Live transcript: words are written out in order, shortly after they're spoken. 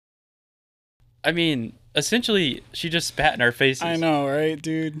I mean, essentially, she just spat in our faces. I know, right,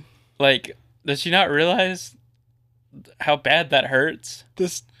 dude? Like, does she not realize how bad that hurts?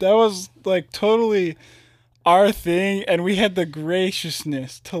 That was like totally our thing, and we had the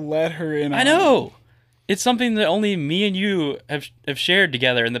graciousness to let her in. I know. It's something that only me and you have shared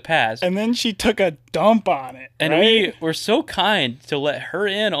together in the past. And then she took a dump on it. And right? we were so kind to let her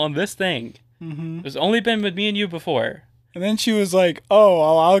in on this thing. Mm-hmm. It's only been with me and you before. And then she was like, "Oh,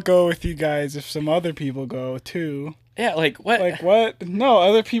 well, I'll go with you guys if some other people go too." Yeah, like what? Like what? No,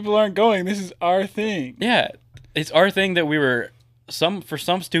 other people aren't going. This is our thing. Yeah, it's our thing that we were for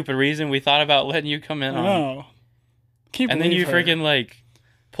some stupid reason we thought about letting you come in on. No. And then you freaking like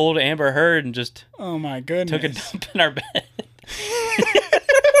pulled Amber Heard and just oh my goodness, took a dump in our bed.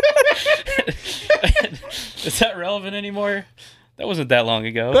 Is that relevant anymore? That wasn't that long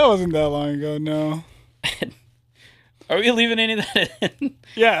ago. That wasn't that long ago. No. Are we leaving any of that in?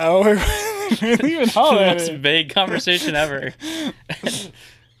 Yeah, we're leaving all that The most in. vague conversation ever.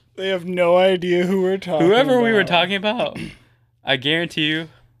 They have no idea who we're talking Whoever about. we were talking about, I guarantee you,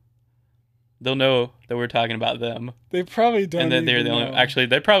 they'll know that we're talking about them. They probably don't. And that they're even the only. know. Actually,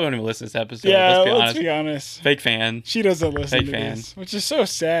 they probably won't even listen to this episode. Yeah, let's be honest. Fake fan. She doesn't listen Fake to fan. this, which is so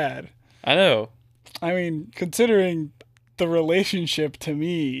sad. I know. I mean, considering the relationship to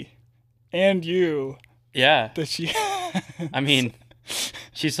me and you Yeah. that she. I mean,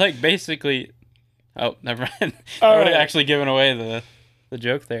 she's like basically. Oh, never mind. All I would have right. actually given away the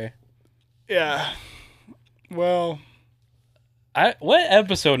joke there. Yeah. Well, What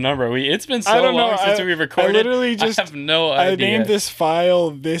episode number are we? It's been so I don't long know. since we recorded. I literally just. I have no I idea. named this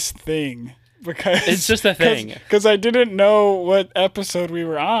file "This Thing" because It's just a thing. Because I didn't know what episode we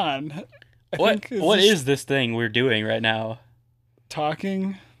were on. What is this thing we're doing right now?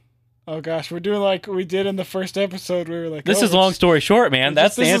 talking? Oh gosh, we're doing like we did in the first episode. We were like, This oh, is long story short, man.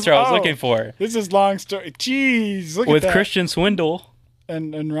 That's the this is- answer I was oh. looking for. This is long story. Jeez, look With at that. Christian Swindle.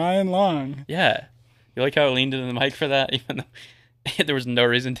 and Ryan Long. Yeah. You like how I leaned into the mic for that, even though there was no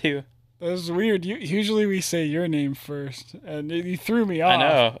reason to? That was weird. Usually we say your name first, and you threw me off. I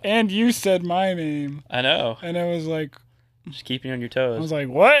know. And you said my name, I know. and I was like, Just keeping you on your I toes. was like,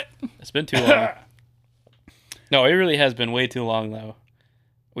 what? It's been too long. No, it really has been way too long, though.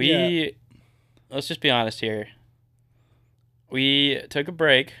 Let's just be honest here. We took a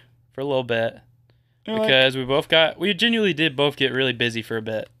break for a little bit because we genuinely did both get really busy for a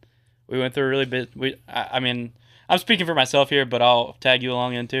bit. We went through a really bit. I mean, I'm speaking for myself here, but I'll tag you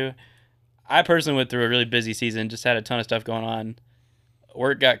along in too. I personally went through a really busy season, just had a ton of stuff going on.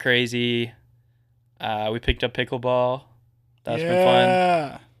 Work got crazy. We picked up pickleball. That's been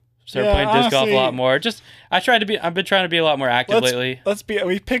fun. Started playing disc golf a lot more. I've been trying to be a lot more active lately.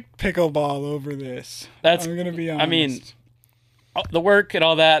 We picked pickleball over this. That's- I'm gonna be honest. I mean, the work and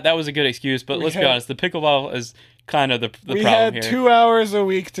all that was a good excuse, but let's be honest, the pickleball is kind of the we problem had here. 2 hours a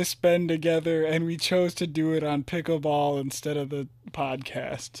week to spend together, and we chose to do it on pickleball instead of the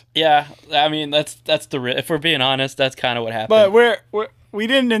podcast. Yeah, I mean that's if we're being honest, that's kind of what happened. But we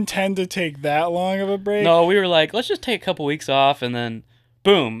didn't intend to take that long of a break. No, we were like, let's just take a couple weeks off, and then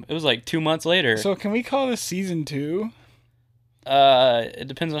boom, it was like 2 months later. So can we call this season 2? It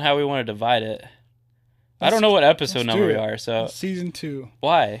depends on how we want to divide it. I don't know what episode let's number do we it. are, so Season 2.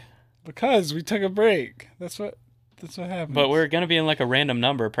 why? Because we took a break. That's what happened. But we're gonna be in like a random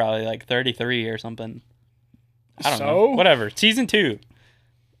number, probably like 33 or something. I don't So? know. Whatever. Season 2.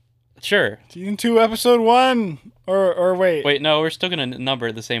 Sure. Season 2, episode 1. Or wait. Wait, no, we're still gonna number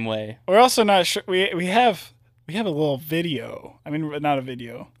it the same way. We're also not sure. We have a little video. I mean, not a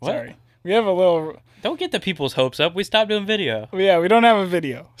video. What? Sorry. We have a little. Don't get the people's hopes up. We stopped doing video. Yeah, we don't have a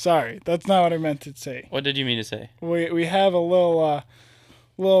video. Sorry, that's not what I meant to say. What did you mean to say? We have a little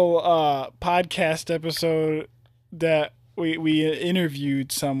podcast episode that we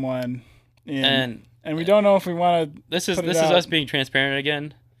interviewed someone in, and we don't know if we want to. This is put it us out. being transparent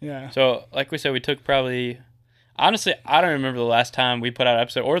again. Yeah. So, like we said, we took probably. Honestly, I don't remember the last time we put out an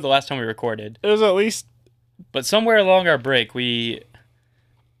episode or the last time we recorded. It was at least. But somewhere along our break, we.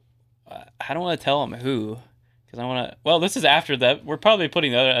 I don't want to tell them who, because I want to. Well, this is after that. We're probably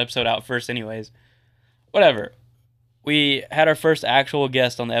putting the other episode out first, anyways. Whatever. We had our first actual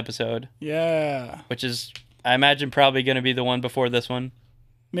guest on the episode, Yeah. which is, I imagine, probably going to be the one before this one.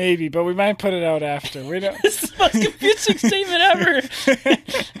 Maybe, but we might put it out after. We don't. This is the most confusing statement ever.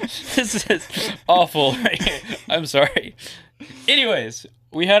 This is awful right here. I'm sorry. Anyways,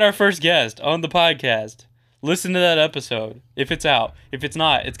 we had our first guest on the podcast. Listen to that episode if it's out. If it's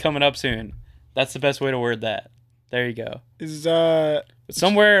not, it's coming up soon. That's the best way to word that. There you go. Is But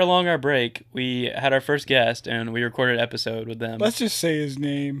somewhere along our break, we had our first guest and we recorded an episode with them. let's just say his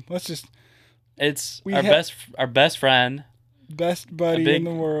name. Let's just. It's our best friend. Best buddy in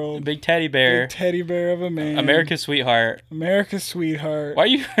the world. Big teddy bear. Big teddy bear of a man. America's sweetheart. America's sweetheart. Why are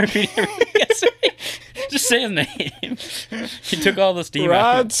you repeating everything I say? Just say his name. He took all the steam out.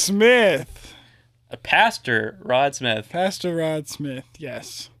 Rod Smith. Pastor Rod Smith. Pastor Rod Smith,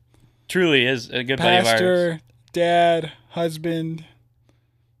 yes. Truly is a good buddy of ours. Pastor, dad, husband.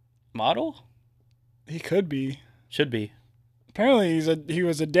 Model? He could be. Should be. Apparently he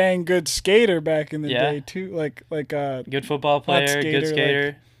was a dang good skater back in the day too, like a good football player, skater, good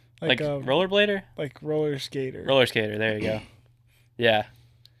skater, like a rollerblader, like roller skater. Roller skater, there you go. Yeah,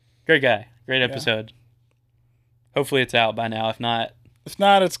 great guy, great episode. Hopefully it's out by now. If not,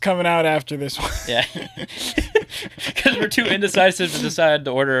 it's coming out after this one. Yeah, because we're too indecisive to decide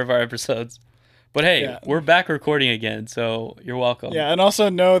the order of our episodes. But hey, we're back recording again, so you're welcome. Yeah, and also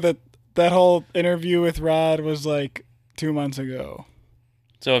know that whole interview with Rod was like 2 months ago.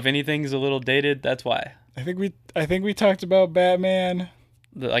 So if anything's a little dated, that's why. I think we talked about Batman.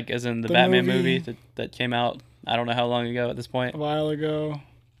 Like as in the Batman movie that came out, I don't know how long ago at this point. A while ago.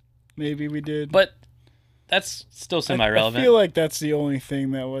 Maybe we did. But that's still semi-relevant. I feel like that's the only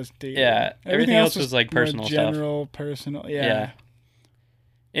thing that was dated. Yeah. Everything else was like personal general, personal. Yeah.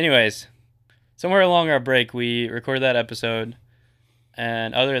 Anyways, somewhere along our break, we recorded that episode.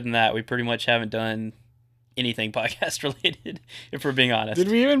 And other than that, we pretty much haven't done anything podcast related, if we're being honest. Did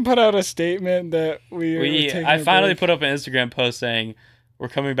we even put out a statement that I finally put up an Instagram post saying we're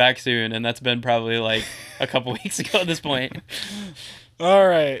coming back soon, and that's been probably like a couple weeks ago at this point. All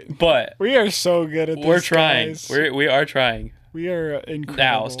right. But we are so good at this. We're trying. Guys. We are trying. We are incredible.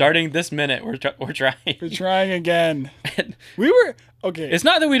 Now, starting this minute, we're trying. We're trying again. We were okay. It's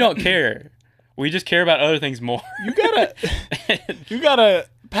not that we don't care. We just care about other things more. You gotta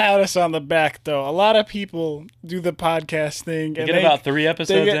pat us on the back, though. A lot of people do the podcast thing. And get about 3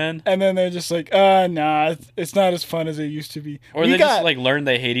 episodes in. And then they're just like, nah, it's not as fun as it used to be. Or they just like learn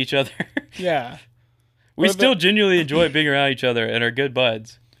they hate each other. Yeah. We still genuinely enjoy being around each other and are good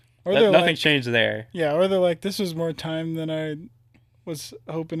buds. Nothing's changed there. Yeah, or they're like, this was more time than I was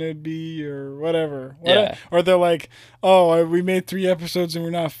hoping it'd be, or whatever. Yeah. Or they're like, oh, we made 3 episodes and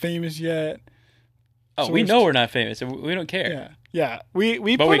we're not famous yet. Oh, so we know we're not famous. We don't care. Yeah.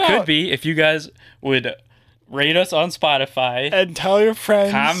 We could be if you guys would rate us on Spotify and tell your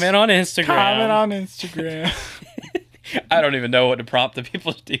friends. Comment on Instagram. I don't even know what to prompt the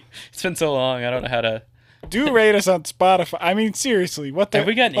people to do. It's been so long. I don't know how to. Do rate us on Spotify. I mean, seriously, what the? Have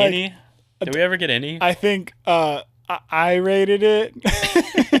we gotten any? Did we ever get any? I think I rated it.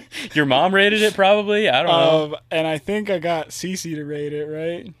 Your mom rated it, probably. I don't know. And I think I got Cece to rate it,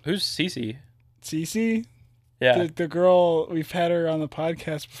 right? Who's Cece? Cece? Yeah. The girl, we've had her on the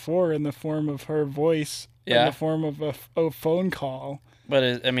podcast before in the form of her voice. Yeah. In the form of a phone call. But,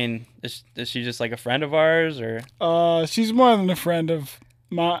 is she just like a friend of ours, or? She's more than a friend of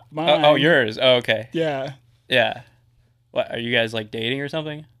mine. Oh, yours. Oh, okay. Yeah. Yeah. What, are you guys like dating or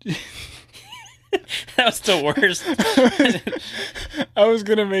something? That was still worse. I was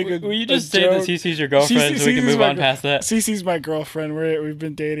gonna make a. Will you just say that Cece's your girlfriend so we can move on past that? Cece's my girlfriend. We've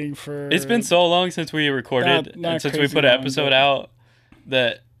been dating for. It's been so long since we recorded and since we put an episode out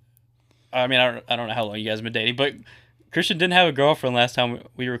that. I mean, I don't know how long you guys have been dating, but Christian didn't have a girlfriend last time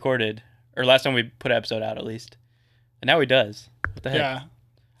we recorded, or last time we put an episode out at least, and now he does. What the heck? Yeah,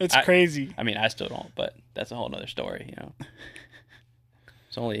 it's crazy. I mean, I still don't, but that's a whole other story, you know.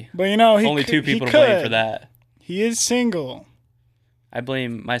 It's only, but you know, only 2 people to blame for that. He is single. I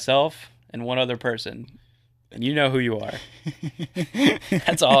blame myself and one other person, and you know who you are.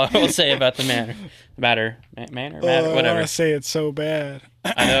 That's all I will say about the matter, whatever. I want to say it so bad.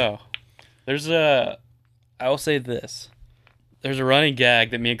 I know. I will say this. There's a running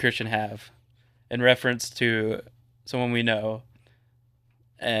gag that me and Christian have in reference to someone we know,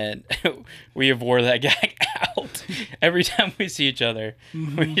 and we have wore that gag out every time we see each other.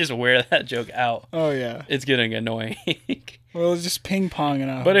 Mm-hmm. We just wear that joke out. Oh yeah, it's getting annoying. Well, it's just ping ponging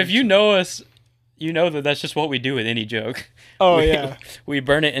out. But if you know us, you know that that's just what we do with any joke. Oh yeah, we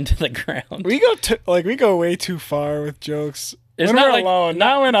burn it into the ground. We go way too far with jokes. It's when not we're like alone,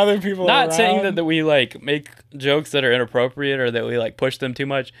 not when other people are around. Saying that we like make jokes that are inappropriate or that we like push them too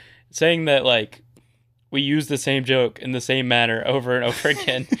much. Saying that like we use the same joke in the same manner over and over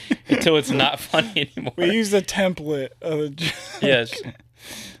again until it's not funny anymore. We use the template of a joke. Yes,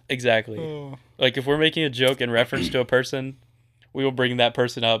 exactly. Oh. Like if we're making a joke in reference to a person, we will bring that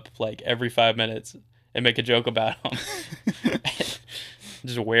person up like every 5 minutes and make a joke about them.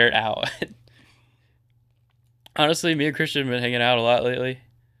 Just wear it out. Honestly, me and Christian have been hanging out a lot lately.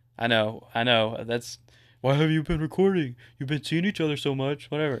 I know. why have you been recording? You've been seeing each other so much,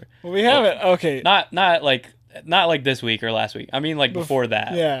 whatever. Well, we haven't. Okay. Not like this week or last week. I mean, like before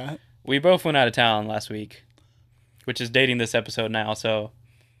that. Yeah. We both went out of town last week, which is dating this episode now. So,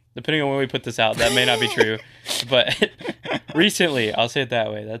 depending on when we put this out, that may not be true. But recently, I'll say it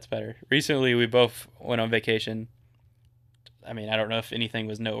that way. That's better. Recently, we both went on vacation. I mean, I don't know if anything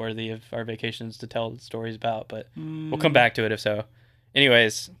was noteworthy of our vacations to tell stories about, but we'll come back to it if so.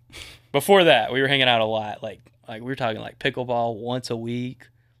 Anyways, before that, we were hanging out a lot. Like we were talking like pickleball once a week,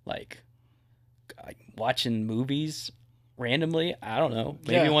 like watching movies randomly. I don't know,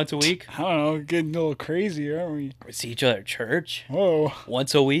 maybe once a week. I don't know, getting a little crazy, aren't we? We see each other at church. Whoa.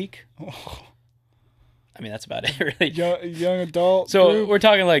 Once a week. Oh. I mean, that's about it, really. Young adult. So group? We're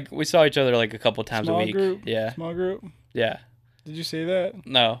talking like we saw each other like a couple times Small a week. Group? Yeah. Small group. Yeah. Did you say that?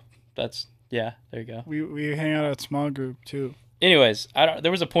 No, that's there you go. We hang out at small group too. Anyways,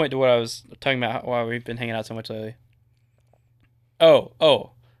 there was a point to what I was talking about why we've been hanging out so much lately.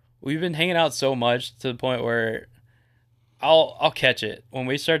 Oh, we've been hanging out so much to the point where I'll catch it when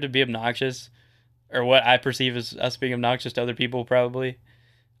we start to be obnoxious, or what I perceive as us being obnoxious to other people. Probably,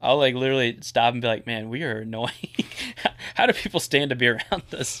 I'll like literally stop and be like, "Man, we are annoying. How do people stand to be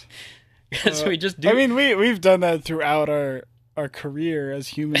around us?" Because we just do. I mean, we've done that throughout our career as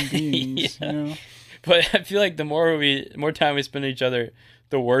human beings. Yeah. You know? But I feel like the more time we spend with each other,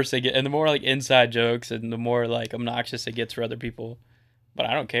 the worse they get, and the more like inside jokes, and the more like obnoxious it gets for other people. But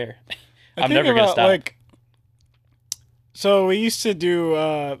I don't care. I'm never gonna stop. Like, so we used to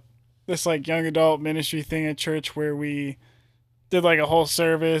do this like young adult ministry thing at church where we did like a whole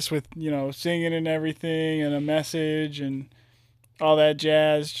service with singing and everything and a message and all that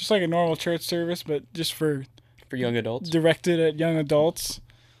jazz, just like a normal church service, but just for young adults, directed at young adults,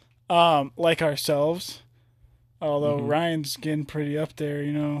 like ourselves. Although Ryan's getting pretty up there,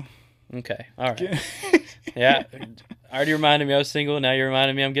 Okay, all right. Yeah, already reminded me I was single. Now you're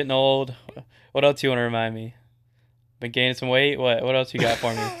reminding me I'm getting old. What else you want to remind me? Been gaining some weight. What else you got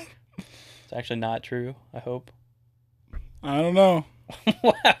for me? It's actually not true. I hope. I don't know.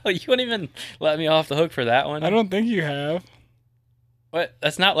 Wow, you wouldn't even let me off the hook for that one. I don't think you have. What?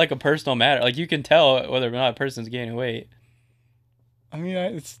 That's not like a personal matter. Like you can tell whether or not a person's gaining weight. I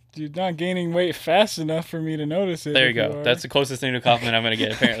mean, you're not gaining weight fast enough for me to notice it. There you go. That's the closest thing to a compliment I'm going to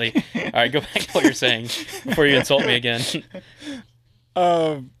get, apparently. All right, go back to what you're saying before you insult me again.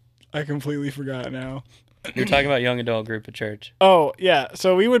 I completely forgot now. You're talking about young adult group at church. Oh, yeah.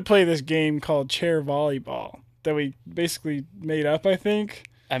 So we would play this game called chair volleyball that we basically made up, I think.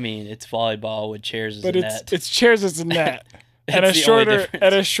 I mean, it's volleyball with chairs as a net. But it's chairs as a net. at a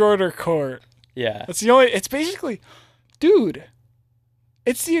shorter court. Yeah. It's basically, dude,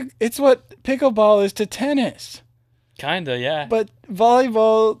 it's what pickleball is to tennis. Kinda, yeah. But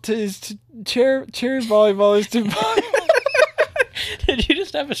volleyball is to chairs volleyball is to volleyball. Did you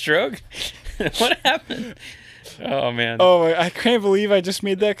just have a stroke? What happened? Oh man. Oh, I can't believe I just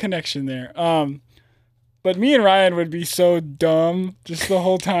made that connection there. But me and Ryan would be so dumb just the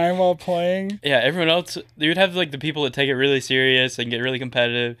whole time while playing. Yeah, everyone else, you'd have like the people that take it really serious and get really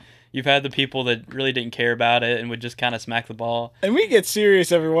competitive. You've had the people that really didn't care about it and would just kind of smack the ball. And we get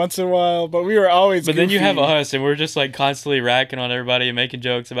serious every once in a while, but we were always But goofy. then you have us, and we're just like constantly racking on everybody and making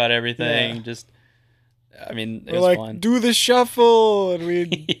jokes about everything. Yeah. Just, I mean, it was like, fun. Do the shuffle, and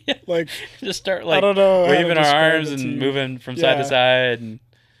we'd like just start like I don't know waving our arms and moving from side to side. And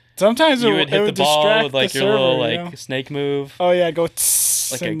sometimes you would hit the ball with like your server, little like snake move. Oh yeah, go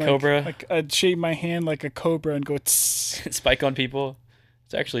tss, like a cobra. Like I'd shape my hand like a cobra and go tss. Spike on people.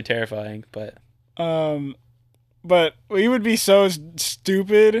 It's actually terrifying, but we would be so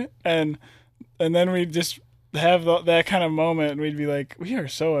stupid, and then we'd just have that kind of moment, and we'd be like, we are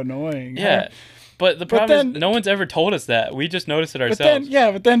so annoying. Yeah, but the problem is no one's ever told us that. We just noticed it ourselves.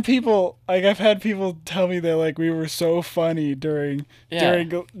 But then people, like I've had people tell me that like we were so funny during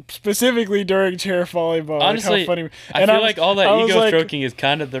specifically during chair volleyball. Honestly, like how funny. I feel like all that ego stroking is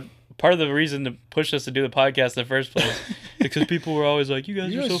kind of the part of the reason to push us to do the podcast in the first place. Because people were always like, you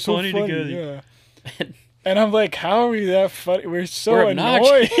guys are so funny together. Yeah. And I'm like, how are we that funny? We're so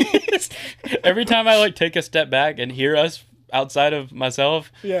annoying. Every time I like take a step back and hear us outside of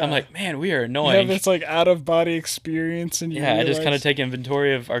myself, I'm like, man, we are annoying. You have this like out of body experience, and I just kind of take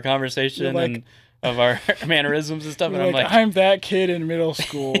inventory of our conversation and of our mannerisms and stuff, and I'm like, I'm that kid in middle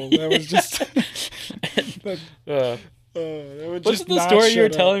school. That was just. What's the story you were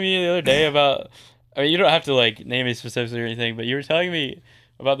telling me the other day about? I mean, you don't have to like name me specifically or anything, but you were telling me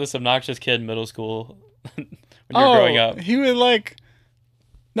about this obnoxious kid in middle school when you were growing up. He would like.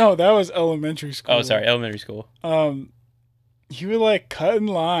 No, that was elementary school. Oh, sorry, elementary school. He would like cut in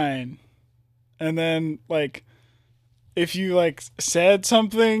line and then like if you like said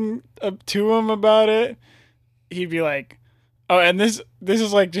something to him about it, he'd be like, "Oh," and this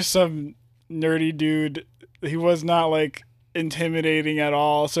is like just some nerdy dude. He was not like intimidating at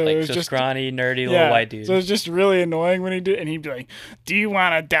all. So like it was just scrawny, nerdy little white dude. So it was just really annoying when he did, and he'd be like, "Do you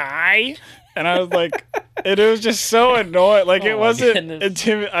want to die?" And I was like, and it was just so annoying. Like it wasn't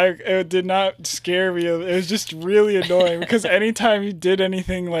it did not scare me. It was just really annoying because anytime he did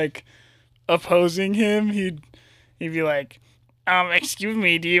anything like opposing him, he'd be like, excuse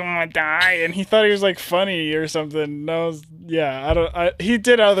me, do you want to die? And he thought he was like funny or something. And I was, he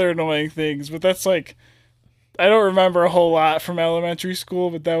did other annoying things, but that's like, I don't remember a whole lot from elementary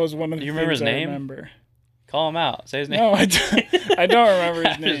school, but that was one of the things I remember. Call him out. Say his name. No, I don't remember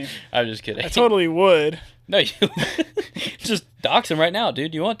his name. I'm just kidding. I totally would. No, you just dox him right now,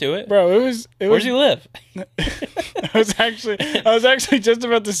 dude. You won't do it. Bro, it was Where's he live? I was actually just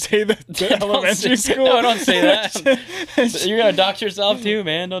about to say that to elementary school. No, don't say that. You're gonna dox yourself too,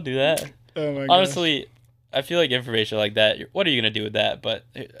 man. Don't do that. Oh my god. Honestly, I feel like information like that. What are you gonna do with that? But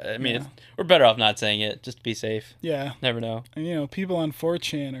I mean, we're better off not saying it, just to be safe. Yeah. Never know. And people on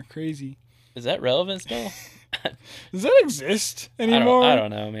 4chan are crazy. Is that relevant still? Does that exist anymore? I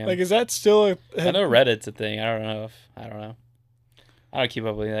don't know, man. Like, is that still I know Reddit's a thing. I don't know. I don't keep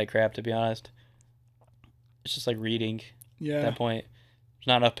up with any of that crap, to be honest. It's just like reading. Yeah. At that point, there's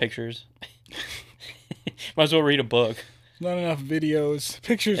not enough pictures. Might as well read a book. Not enough videos.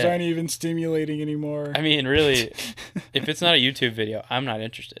 Pictures aren't even stimulating anymore. I mean, really, if it's not a YouTube video, I'm not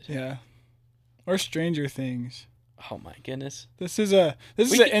interested. Yeah. Or Stranger Things. Oh my goodness. This is an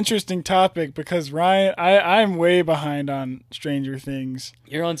interesting topic because Ryan, I'm way behind on Stranger Things.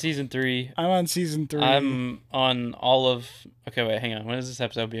 You're on season 3. I'm on season 3. I'm on all of. Okay, wait, hang on. When is this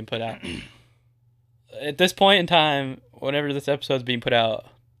episode being put out? At this point in time, whenever this episode's being put out,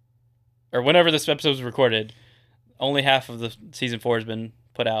 or whenever this episode was recorded, only half of the season 4 has been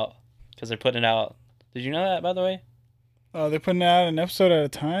put out because they're putting it out. Did you know that, by the way? Oh, they're putting out an episode at a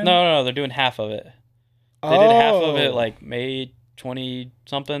time? No, they're doing half of it. They did half of it like May 20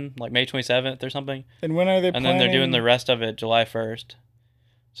 something, like May 27th or something. And when are they And then they're doing the rest of it July 1st.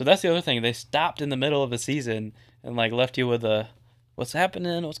 So that's the other thing. They stopped in the middle of the season and like left you with a what's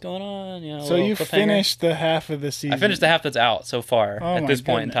happening, what's going on, So you finished the half of the season. I finished the half that's out so far at this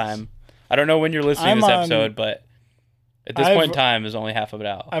point in time. I don't know when you're listening to this episode, but at this point in time is only half of it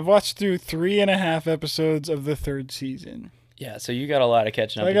out. I've watched through 3.5 episodes of the 3rd season. Yeah, so you got a lot of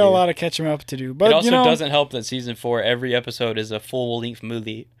catching up to do. I got a lot of catching up to do. But it also doesn't help that season 4, every episode is a full-length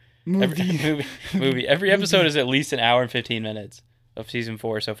movie. Every episode is at least an hour and 15 minutes of season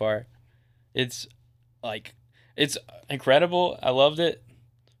 4 so far. It's incredible. I loved it.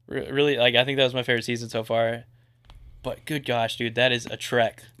 Really, like, I think that was my favorite season so far. But good gosh, dude, that is a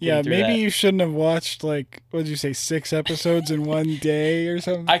trek. Yeah, maybe you shouldn't have watched, like, what did you say, 6 episodes in one day or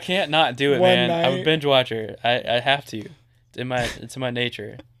something? I can't not do it, man. I'm a binge watcher. I have to. It's in my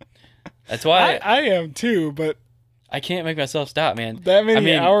nature. That's why I am too, but I can't make myself stop, man. That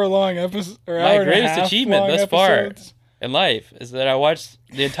many hour-long episodes, or my hour greatest and a half achievement thus episodes? far in life is that I watched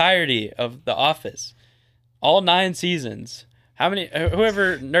the entirety of The Office, all 9 seasons.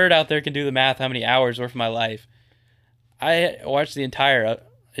 Whoever nerd out there can do the math. How many hours worth of my life? I watched the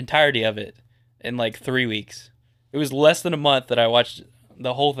entirety of it in like 3 weeks. It was less than a month that I watched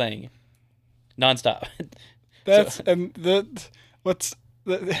the whole thing, nonstop.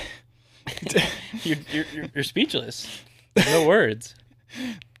 You're speechless. No words.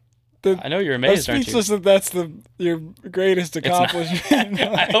 I know you're amazed, aren't you? Speechless that that's your greatest accomplishment.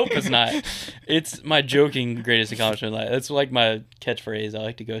 I hope it's not. It's my joking greatest accomplishment in life. It's like my catchphrase I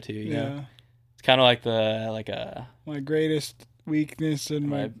like to go to. You know? It's kind of like my greatest weakness and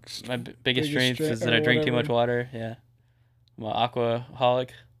my biggest strength is that I drink too much water. Yeah, I'm an aquaholic.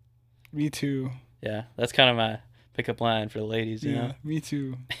 Me too. Yeah, that's kind of my pickup line for the ladies, you know? Me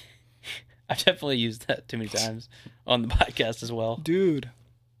too. I've definitely used that too many times on the podcast as well. Dude,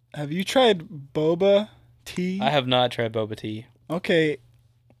 have you tried boba tea? I have not tried boba tea. Okay,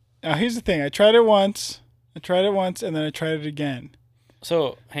 now here's the thing. I tried it once, and then I tried it again.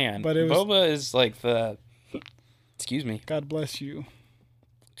 So, hang on. But boba is like the... Excuse me. God bless you.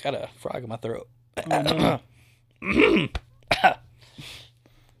 Got a frog in my throat. Oh, no.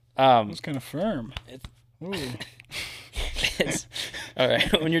 It was kind of firm. Ooh. All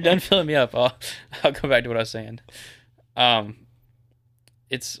right. When you're done filling me up, I'll go back to what I was saying.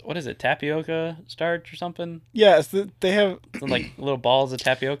 It's what is it? Tapioca starch or something? Yes, they have like little balls of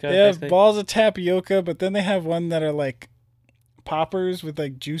tapioca. They have balls of tapioca, but then they have one that are like poppers with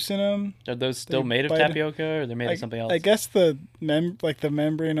like juice in them. Are those still They made of bite- tapioca, or they're made of something else? I guess the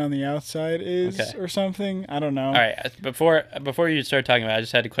membrane on the outside is Okay. or something. I don't know. All right. Before you start talking about it, I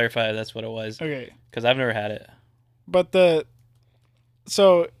just had to clarify that's what it was. Okay. Because I've never had it. But the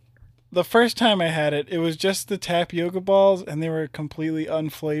first time I had it, it was just the tapioca balls, and they were completely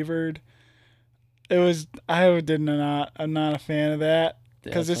unflavored. I'm not a fan of that,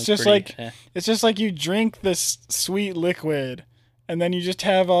 because Yeah, it's that just sounds like pretty- eh. it's just like you drink this sweet liquid, and then you just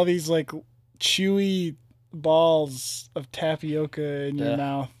have all these like chewy balls of tapioca in your Yeah.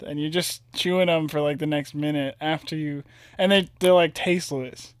 mouth, and you're just chewing them for like the next minute after you, and they're like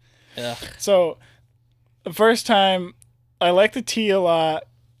tasteless. Yeah. So the first time, I like the tea a lot.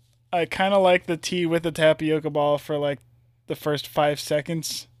 I kind of like the tea with the tapioca ball for like the first 5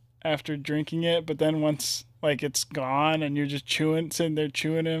 seconds after drinking it, but then once like it's gone and you're just sitting there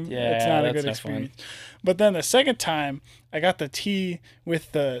chewing them, Yeah, it's not a that's good no experience. But then the second time, I got the tea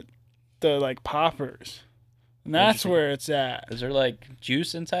with the like poppers, and that's Interesting. where it's at. Is there like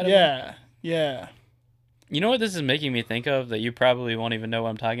juice inside of them? Yeah, yeah. You know what this is making me think of that you probably won't even know what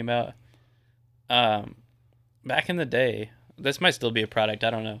I'm talking about? Back in the day, this might still be a product, I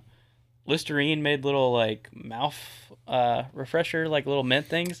don't know. Listerine made little like mouth refresher, like little mint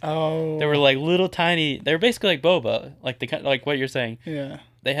things. Oh, They were like little tiny. They were basically like boba, like what you're saying. yeah.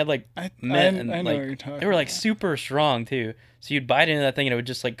 They had like I mint know and what like you're talking. they were like about. super strong too. So you'd bite into that thing and it would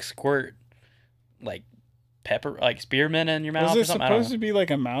just like squirt like pepper, like spearmint in your mouth Was or it something. I don't supposed know. to be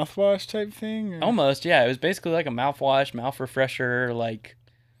like a mouthwash type thing? Or? Almost, yeah. It was basically like a mouthwash, mouth refresher, like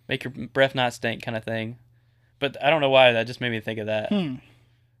make your breath not stink kind of thing. But I don't know why that just made me think of that.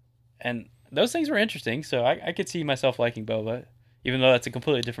 And those things were interesting, so I could see myself liking boba, even though that's a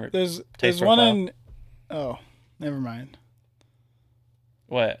completely different. There's one profile. in. Oh, never mind.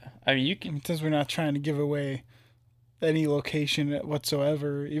 What? I mean, you can. Since we're not trying to give away any location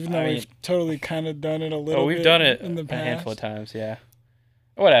whatsoever, even though I mean- we've totally kind of done it a little. Oh, we've bit done it in the a past. handful of times, yeah.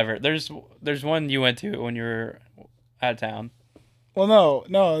 Whatever. There's one you went to when you were out of town. Well,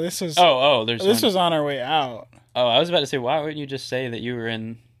 no, this was There's this one. was on our way out. Oh, I was about to say, why wouldn't you just say that you were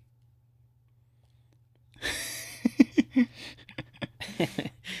in?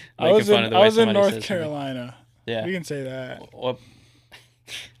 I was fun of in the way North somebody says something. Carolina. Yeah. We can say that. Well,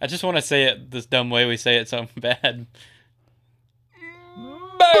 I just want to say it this dumb way we say it so bad.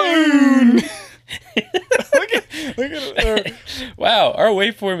 Boom! look at Wow, our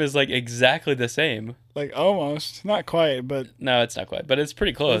waveform is like exactly the same. like almost, not quite, but No, it's not quite, but it's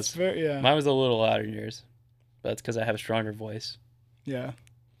pretty it's close. very Mine was a little louder than yours. But that's because I have a stronger voice. yeah.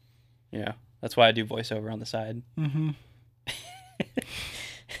 You know, that's why I do voiceover on the side. Mm-hmm.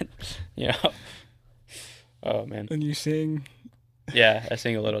 You know. Oh man. And you sing. Yeah, I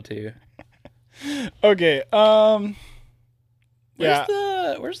sing a little too. Okay. Yeah.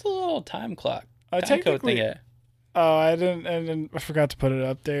 Where's the little time clock? I Time code thing technically. at? Oh, I didn't. I forgot to put it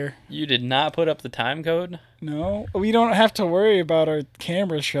up there. You did not put up the time code? No, we don't have to worry about our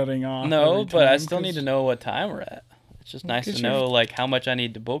camera shutting off. No, every but I time, still need 'cause- to know what time we're at. It's just nice to 'cause you're- know like how much I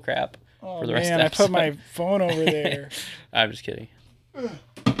need to bullcrap. Oh for the rest of man, the I put my episode. phone over there. I'm just kidding.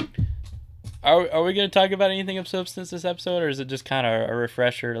 Are we going to talk about anything of substance this episode, or is it just kind of a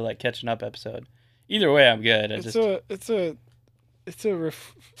refresher to like catching up episode? Either way, I'm good.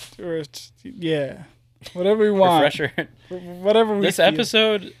 Yeah, whatever we want. Refresher. Whatever we. This feel.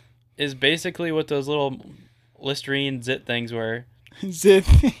 episode is basically what those little Listerine zit things were. Zit.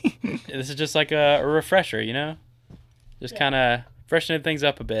 This is just like a refresher, you know? Just kind of freshening things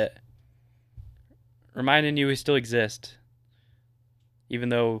up a bit. Reminding you we still exist. Even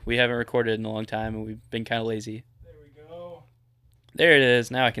though we haven't recorded in a long time and we've been kind of lazy. There we go. There it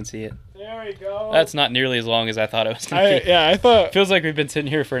is. Now I can see it. There we go. That's not nearly as long as I thought it was going to be. I thought Feels like we've been sitting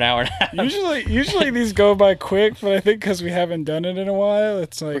here for an hour and a half. usually these go by quick, but I think because we haven't done it in a while,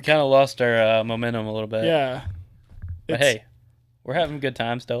 it's We like kind of lost our momentum a little bit. yeah. But It's- hey, we're having a good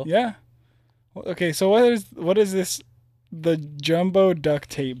time still. Yeah. Well, okay, so what is this? The jumbo duct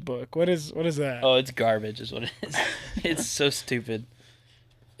tape book. What is that? Oh, it's garbage is what it is. It's so stupid.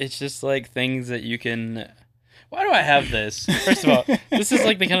 It's just like things that you can... Why do I have this? First of all, this is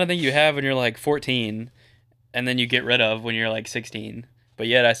like the kind of thing you have when you're like 14 and then you get rid of when you're like 16. But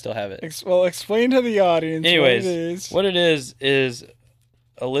yet I still have it. Explain to the audience Anyways, what it is. what it is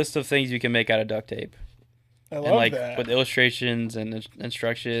a list of things you can make out of duct tape. I love And like that. with illustrations and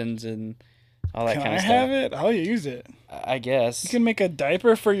instructions and all that Can kind I of have stuff. it? I'll use it. I guess. You can make a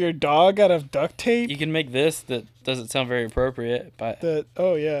diaper for your dog out of duct tape. You can make this that doesn't sound very appropriate, but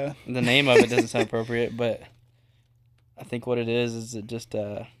Oh yeah. the name of it doesn't sound appropriate, but I think what it is it just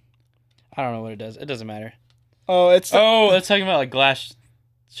I don't know what it does. It doesn't matter. Oh, it's let's talking about like glass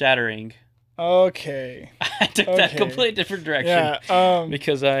shattering. okay. I took that completely different direction. Yeah.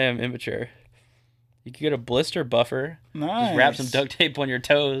 Because I am immature. You could get a blister buffer. Nice. Just wrap some duct tape on your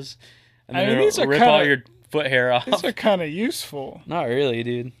toes, and then these it'll are rip all your foot hair off. These are kind of useful. Not really,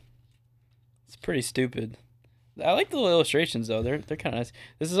 dude. It's pretty stupid. I like the little illustrations though. They're kind of nice.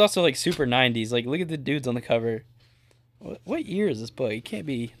 This is also like super 90s. Like, look at the dudes on the cover. What year is this book? It can't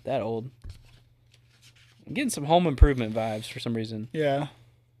be that old. I'm getting some Home Improvement vibes for some reason. Yeah.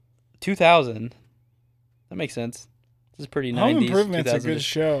 2000. That makes sense. This is pretty 90s. Home Improvement's a good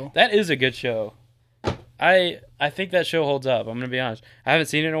show. That is a good show. I think that show holds up. I'm gonna be honest. I haven't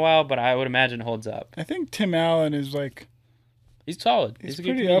seen it in a while, but I would imagine it holds up. I think Tim Allen is like... He's solid. He's a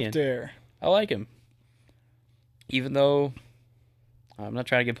good pretty comedian. up there. I like him. Even though... I'm not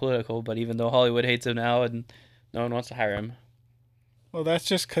trying to get political, but even though Hollywood hates him now and no one wants to hire him. Well, that's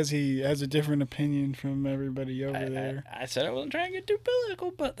just because he has a different opinion from everybody over there. I said I wasn't trying to get too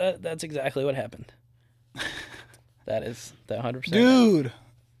political, but that's exactly what happened. That 100%. Dude,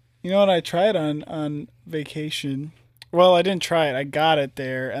 you know what I tried on vacation? Well, I didn't try it. I got it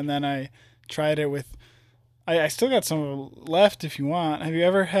there, and then I tried it with... I still got some left if you want. Have you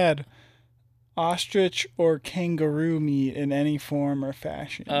ever had ostrich or kangaroo meat in any form or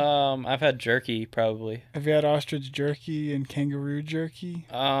fashion? I've had jerky, probably. Have you had ostrich jerky and kangaroo jerky?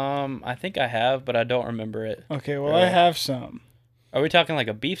 I think I have, but I don't remember it. Okay, well, I have some. Are we talking like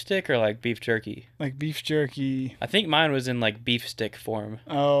a beef stick or like beef jerky? Like beef jerky. I think mine was in like beef stick form.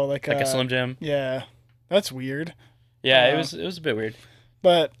 Oh, like a Slim Jim. Yeah, that's weird. Yeah, it was a bit weird.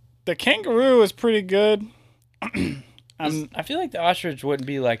 But the kangaroo was pretty good. I feel like the ostrich wouldn't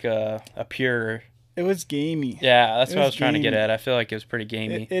be like a pure... It was gamey. Yeah, that's what I was trying to get at. I feel like it was pretty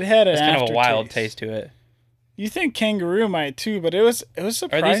gamey. It had an kind of a wild taste to it. You think kangaroo might too, but it was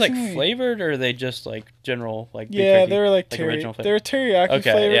surprisingly... Are these like flavored, or are they just like general like beef yeah, jerky? they were like original flavor? They were teriyaki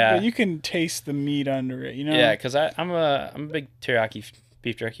flavored, yeah. but you can taste the meat under it. You know? Yeah, because I'm a big teriyaki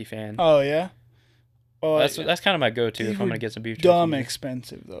beef jerky fan. Oh yeah. Well, that's kind of my go-to if I'm gonna get some beef jerky. Dumb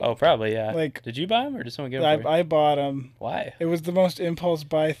expensive though. Oh, probably yeah. Like, did you buy them or did someone give them for you? I bought them. Why? It was the most impulse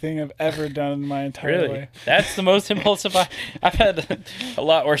buy thing I've ever done in my entire life. That's the most impulsive buy. I've had a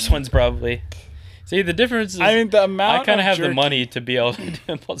lot worse ones probably. See, the difference is, I mean, the amount I kind of have jerky, the money to be able to do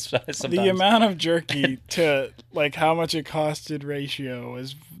impulse buy sometimes. The amount of jerky to like how much it costed ratio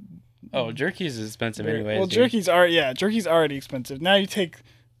is... Oh, jerky's expensive anyways. Well, jerky's already expensive. Now you take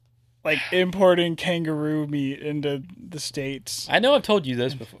like importing kangaroo meat into the States. I know I've told you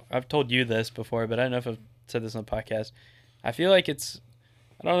this before, but I don't know if I've said this on the podcast. I feel like it's...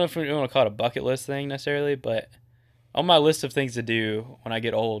 I don't know if we want to call it a bucket list thing necessarily, but on my list of things to do when I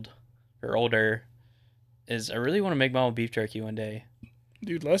get old or older is I really want to make my own beef jerky one day.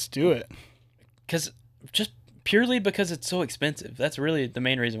 Dude, let's do it. Just purely because it's so expensive. That's really the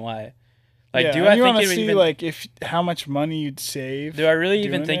main reason why. Like, yeah, do I you think want it to would see even, like how much money you'd save? Do I really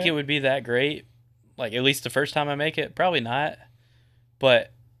even think it would be that great? Like, at least the first time I make it, probably not.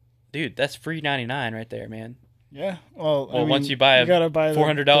 But, dude, that's free 99 right there, man. Yeah. Well, I mean, once you buy a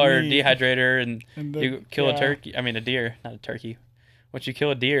 $400 dehydrator and the, you kill a turkey, I mean a deer, not a turkey. Once you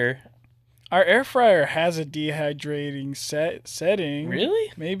kill a deer, our air fryer has a dehydrating setting.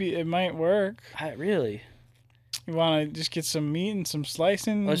 Really? Maybe it might work. Really? You want to just get some meat and some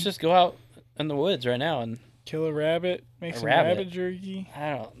slicing? Let's just go out in the woods right now and kill a rabbit, make some rabbit jerky.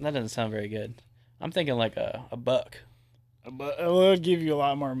 That doesn't sound very good. I'm thinking like a buck. But it'll give you a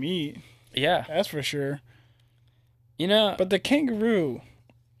lot more meat. Yeah. That's for sure. You know, but the kangaroo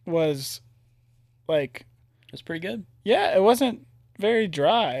was like... It's pretty good. Yeah, it wasn't very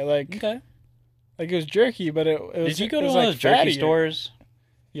dry. Like, okay. Like, it was jerky, but it was... Did you go to one like of those jerky fattier. stores?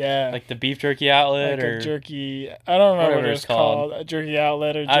 Yeah. Like the beef jerky outlet like or... a jerky... I don't remember what it was called. A jerky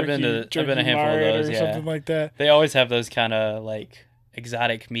outlet or jerky, I've been a handful of those, or yeah. something like that. They always have those kind of, like,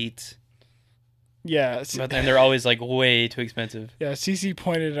 exotic meats. Yeah. But then they're always, like, way too expensive. Yeah, Cece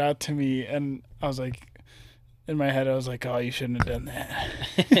pointed it out to me, and I was like... In my head, I was like, "Oh, you shouldn't have done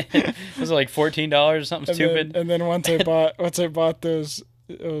that." Was it like $14 or something stupid? And then once I bought those,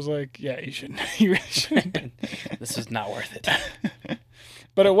 it was like, "Yeah, you shouldn't. You really shouldn't." This is not worth it.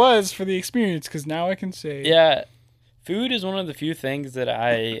 But it was for the experience, because now I can say, yeah, food is one of the few things that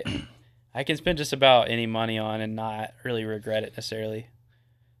I can spend just about any money on and not really regret it necessarily.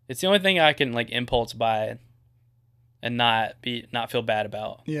 It's the only thing I can like impulse buy and not feel bad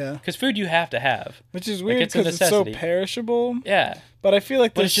about. Yeah. Because food you have to have. Which is weird because it's so perishable. Yeah. But I feel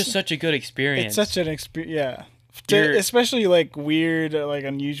like it's just such a good experience. It's such an experience, yeah. Especially like weird, like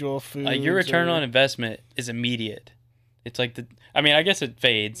unusual food. Your return on investment is immediate. It's like I mean, I guess it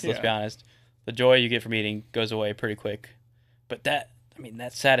fades, let's be honest. the joy you get from eating goes away pretty quick. But that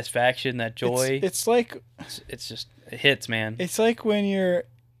satisfaction, that joy, it's like it's just, it hits, man. it's like when you're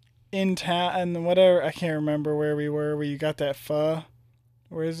in town and whatever. I can't remember where we were. Where you got that pho.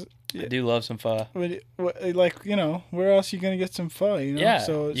 Where's I do love some pho. like, you know, where else are you gonna get some pho? You know, Yeah,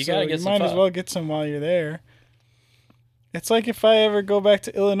 so you gotta get you some might as pho. well get some while you're there. It's like if I ever go back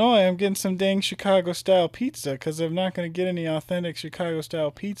to Illinois, I'm getting some dang Chicago style pizza because I'm not gonna get any authentic Chicago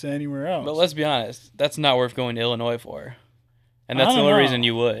style pizza anywhere else. But let's be honest, that's not worth going to Illinois for, and that's I the don't only know. reason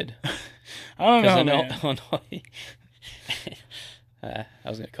you would. I don't know, in man. Illinois, I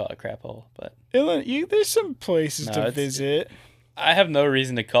was gonna call it a crap hole, but There's some places No, to it's- visit. I have no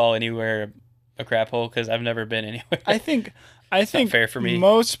reason to call anywhere a crap hole because I've never been anywhere. I think not fair for me.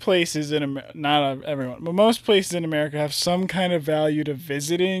 most places in America, not everyone, but most places in America have some kind of value to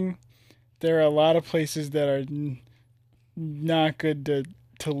visiting. There are a lot of places that are not good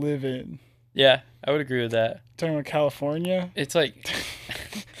to live in. Yeah, I would agree with that. Talking about California. It's like,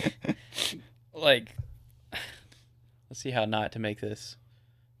 like, let's see how not to make this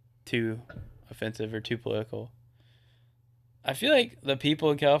too offensive or too political. I feel like the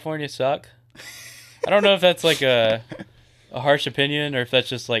people in California suck. I don't know if that's like a harsh opinion or if that's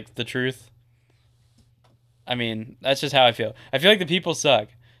just like the truth. I mean, that's just how I feel. I feel like the people suck,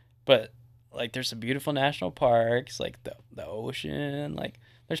 but like there's some beautiful national parks, like the ocean, like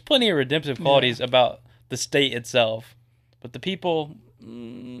there's plenty of redemptive qualities about the state itself. But the people,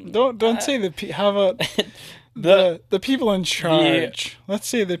 Don't say how about the people in charge? Let's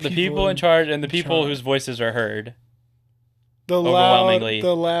say the people in charge and the people charge. whose voices are heard. the overwhelmingly.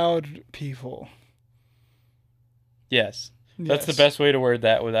 loud people. Yes. That's the Yes. best way to word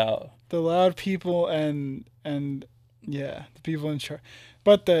that without. The loud people and yeah, the people in charge.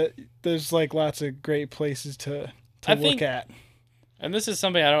 But there's like lots of great places to I look think- at. And this is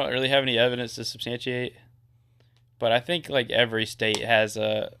something I don't really have any evidence to substantiate, but I think like every state has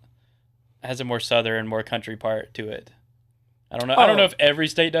a more southern, more country part to it. I don't know. I don't know if every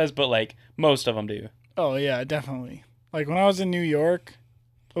state does, but like most of them do. Oh yeah, definitely. Like when I was in New York,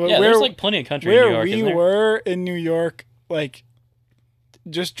 Yeah, there's like plenty of country in New where York. we isn't there? were in New York, like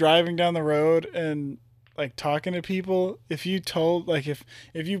just driving down the road and like talking to people. If you told like if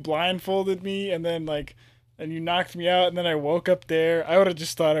you blindfolded me and then like and you knocked me out and then I woke up there, I would have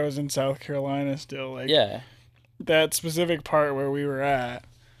just thought I was in South Carolina still. Like Yeah. that specific part where we were at,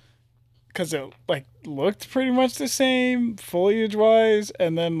 because it like looked pretty much the same foliage wise,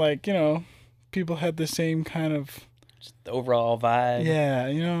 and then like, you know, people had the same kind of Just the overall vibe. yeah,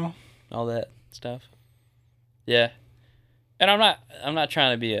 you know. All that stuff. Yeah. And I'm not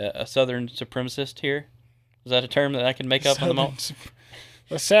trying to be a southern supremacist here. Is that a term that I can make up on the moment?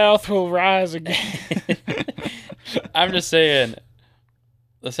 The South will rise again. I'm just saying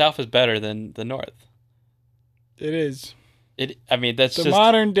the South is better than the North. It is. I mean, that's The just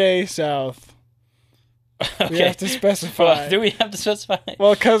modern day South. okay. We have to specify. Well, do we have to specify?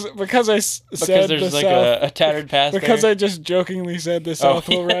 Well, because I said Because there's the like South. a tattered past Because there? I just jokingly said the South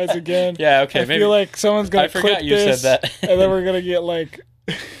will yeah. rise again. Yeah, okay. I Maybe feel like someone's gonna I forgot clip you this, said that. and then we're gonna get like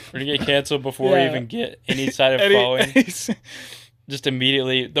we're gonna get canceled before we Yeah. even get any side of any- following. Just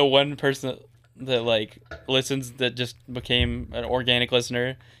immediately, the one person that like listens that just became an organic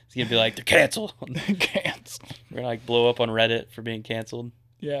listener is gonna be like, they're canceled. Cancel. We're gonna like blow up on Reddit for being canceled.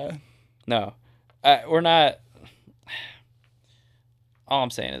 Yeah. No, we're not. All I'm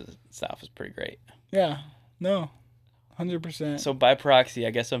saying is the South is pretty great. Yeah. No. 100%. So by proxy,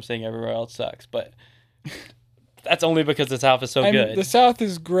 I guess I'm saying everywhere else sucks, but that's only because the South is so And good. the South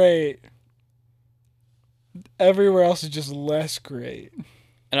is great. Everywhere else is just less great.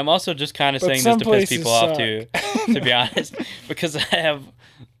 And I'm also just kind of But saying this some to piss places people off suck. too, to be honest, because I have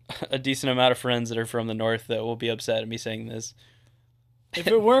a decent amount of friends that are from the North that will be upset at me saying this. If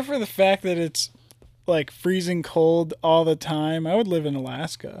it weren't for the fact that it's like freezing cold all the time, I would live in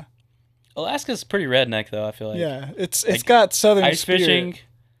Alaska. Alaska's pretty redneck though, I feel like. Yeah, it's like, got southern Ice spirit. fishing,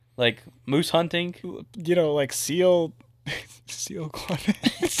 like moose hunting. You know, like seal clubbing.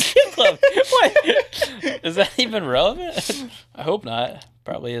 Seal club. What? Is that even relevant? I hope not.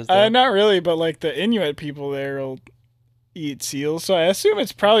 Probably is. Though. Not really, but like the Inuit people there will eat seals, so I assume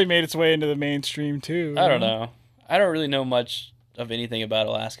it's probably made its way into the mainstream too. I don't know. I don't really know much of anything about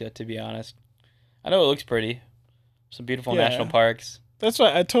Alaska, to be honest. I know it looks pretty. Some beautiful Yeah. national parks. That's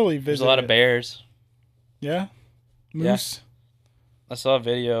why I totally visit. There's a lot of bears. Yeah, Yeah. moose. I saw a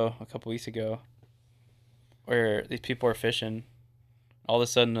video a couple weeks ago where these people are fishing. All of a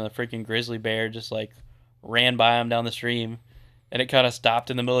sudden, a freaking grizzly bear just like ran by them down the stream, and it kind of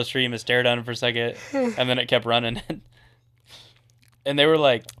stopped in the middle of the stream and stared at him for a second, and then it kept running. And they were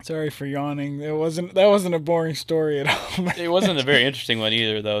like, Sorry for yawning. That wasn't a boring story at all. it wasn't a very interesting one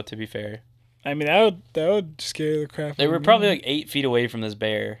either, though, to be fair. I mean, that would scare the crap out of me. They were probably like 8 feet away from this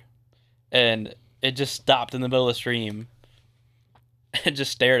bear, and it just stopped in the middle of the stream and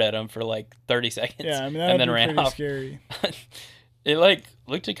just stared at him for like 30 seconds. Yeah, I mean, and then be ran pretty off. scary. It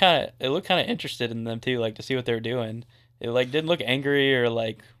looked kind of interested in them too, like to see what they were doing. It like didn't look angry or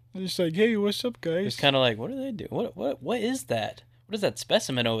like. They're just like, hey, what's up, guys? It's kind of like, what do they do? What is that? What is that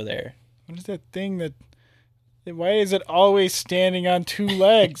specimen over there? What is that thing that? Why is it always standing on 2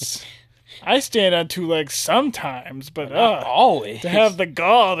 legs? I stand on 2 legs sometimes, but Not always. to have the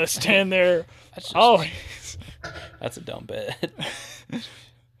gall to stand there always. That's a dumb bit.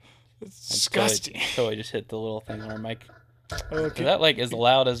 It's disgusting. Totally just hit the little thing on our mic. Okay. Is that like as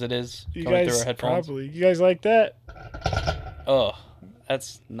loud as it is You going through guys our headphones? probably. You guys like that? Oh,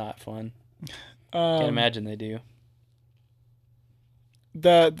 that's not fun. Can't imagine they do.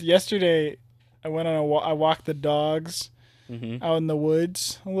 Yesterday, I went on I walked the dogs out in the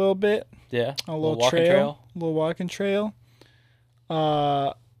woods a little bit. Yeah. A little walking trail. A little walking trail.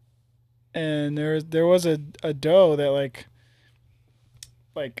 And there was a doe that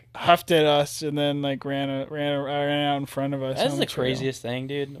like huffed at us and then like ran out in front of us. That's on the trail. craziest thing,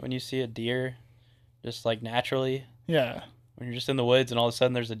 dude. When you see a deer, just like naturally, Yeah. when you're just in the woods and all of a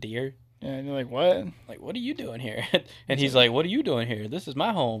sudden there's a deer. Yeah, and you're like, what? Like, what are you doing here? And he's like, what are you doing here? This is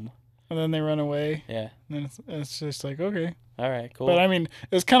my home. And then they run away. Yeah. And then it's just like, okay. All right, cool. But I mean,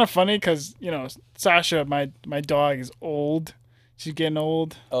 it was kind of funny because, Sasha, my dog, is old. She's getting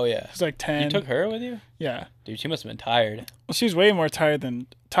old. Oh, yeah. She's like 10. You took her with you? Yeah. Dude, she must have been tired. Well, she's way more tired than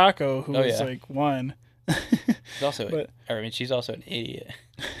Taco, who was yeah. like 1. She's also, she's also an idiot.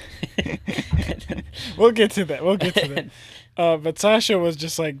 We'll get to that. But Sasha was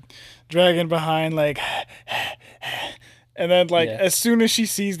just like dragging behind, like, and then like as soon as she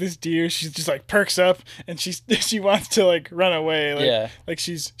sees this deer, she's just like perks up and she wants to like run away, like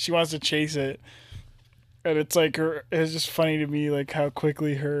she wants to chase it, and it's like it's just funny to me like how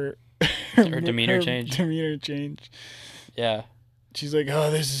quickly her demeanor changed. Yeah, she's like,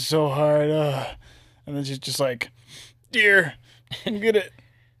 oh, this is so hard, and then she's just like, deer, get it.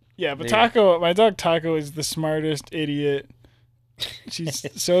 Yeah, but Taco, my dog Taco, is the smartest idiot. She's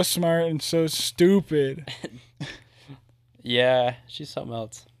so smart and so stupid. Yeah, she's something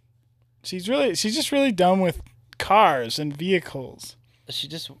else. She's just really dumb with cars and vehicles. She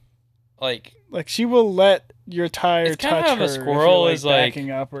just like she will let your tire touch her. A squirrel if is like like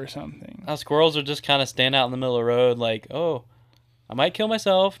backing up or something. Squirrels are just kind of stand out in the middle of the road, like, oh, I might kill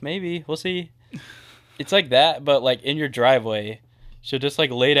myself, maybe we'll see. It's like that, but like in your driveway. She'll just like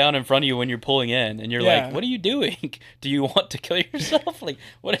lay down in front of you when you're pulling in, and you're like, "What are you doing? Do you want to kill yourself? Like,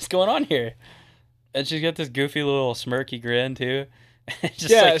 what is going on here?" And she's got this goofy little smirky grin too.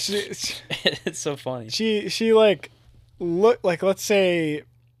 It's so funny. She like look like, let's say,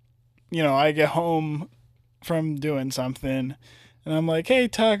 I get home from doing something, and I'm like, "Hey,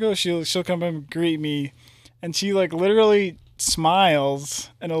 Taco." She'll come and greet me, and she like literally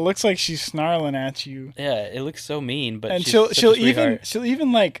smiles, and it looks like she's snarling at you. Yeah, it looks so mean, but and she'll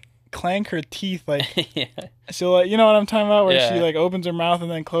even like clank her teeth, like yeah. She'll like, you know what I'm talking about, where she like opens her mouth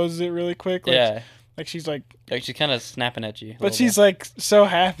and then closes it really quick. Like, like she's like she's kind of snapping at you. But she's like so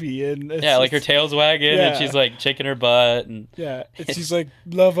happy, and like her tail's wagging, and she's like shaking her butt, and she's like,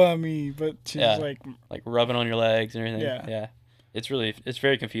 love on me, but she's like rubbing on your legs and everything. Yeah. It's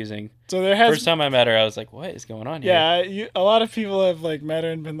very confusing. So first time I met her, I was like, "What is going on here?" Yeah, a lot of people have like met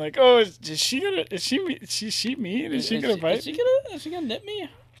her and been like, "Oh, is she mean? Is she gonna bite? Is she gonna nip me?"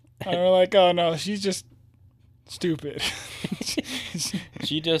 And we're like, "Oh no, she's just stupid."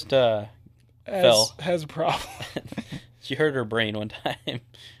 She just fell. Has a problem. She hurt her brain one time.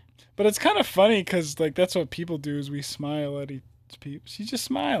 But it's kind of funny because like that's what people do is we smile at each people. She's just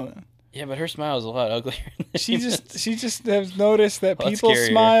smiling. Yeah, but her smile is a lot uglier. She just has noticed that people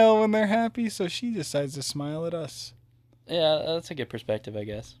smile when they're happy, so she decides to smile at us. Yeah, that's a good perspective, I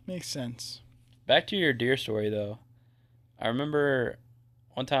guess. Makes sense. Back to your deer story, though. I remember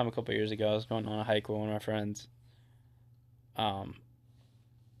one time a couple years ago, I was going on a hike with one of my friends. And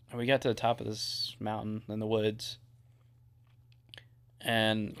we got to the top of this mountain in the woods,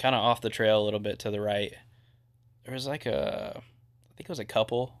 and kind of off the trail a little bit to the right, there was like I think it was a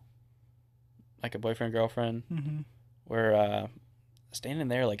couple. Like a boyfriend, girlfriend, were standing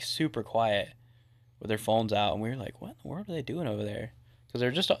there like super quiet with their phones out, and we were like, "What in the world are they doing over there?" Because they're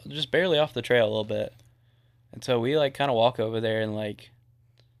just barely off the trail a little bit, and so we like kind of walk over there, and like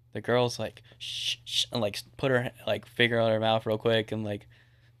the girl's like, "Shh, shh," and like put her like finger on her mouth real quick, and like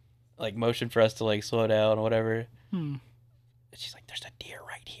motion for us to like slow down or whatever. she's like, "There's a deer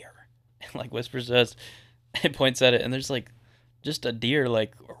right here," and like whispers to us, and points at it, and there's like just a deer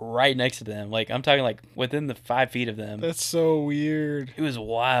like right next to them. Like I'm talking like within the 5 feet of them. That's so weird. It was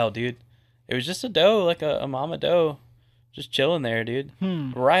wild, dude. It was just a doe, like a mama doe, just chilling there, dude,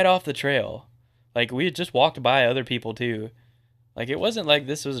 right off the trail. Like we had just walked by other people too. Like it wasn't like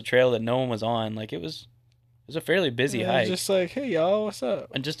this was a trail that no one was on. Like it was a fairly busy hike. Just like, hey y'all, what's up?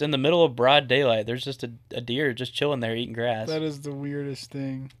 And just in the middle of broad daylight, there's just a deer just chilling there eating grass. That is the weirdest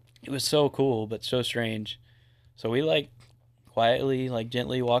thing. It was so cool, but so strange. So we like quietly, like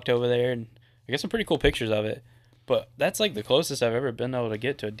gently walked over there, and I got some pretty cool pictures of it. But that's like the closest I've ever been able to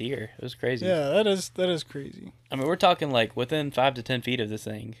get to a deer. It was crazy. Yeah, that is crazy. I mean, we're talking like within 5 to 10 feet of this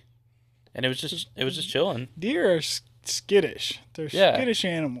thing, and it was just chilling. Deer are skittish. They're skittish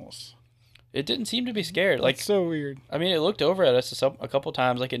animals. It didn't seem to be scared. Like that's so weird. I mean, it looked over at us a couple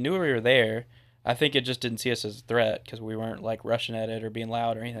times, like it knew we were there. I think it just didn't see us as a threat because we weren't like rushing at it or being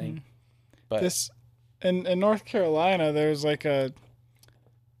loud or anything. But this in North Carolina, there's like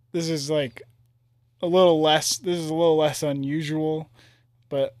this is a little less unusual,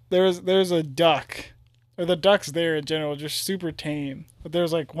 but there's a duck, or the ducks there in general just super tame. But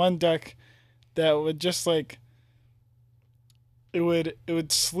there's like one duck that would just like it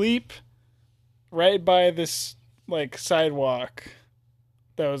would sleep right by this like sidewalk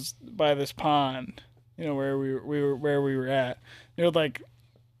that was by this pond, where we were at. It would like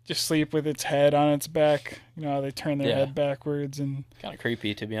just sleep with its head on its back. You know how they turn their head backwards, and kind of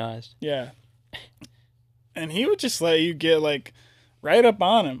creepy, to be honest. Yeah. And he would just let you get like right up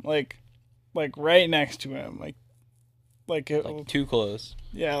on him, like right next to him, like too close.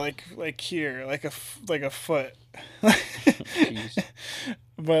 Yeah, like here, like a foot. Jeez.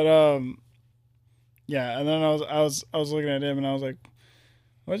 But yeah, and then I was looking at him and I was like,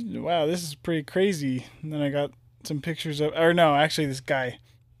 wow, this is pretty crazy. And then I got some pictures of, or no, actually this guy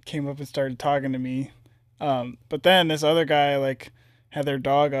came up and started talking to me. But then this other guy like had their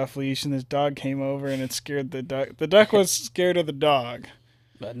dog off leash, and this dog came over and it scared the duck. The duck was scared of the dog,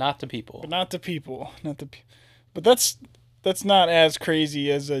 but not the people. But that's not as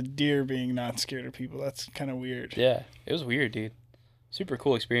crazy as a deer being not scared of people. That's kind of weird. Yeah, it was weird, dude. Super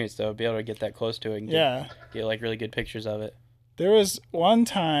cool experience though, be able to get that close to it and get like really good pictures of it. There was one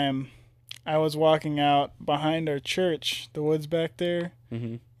time I was walking out behind our church, the woods back there,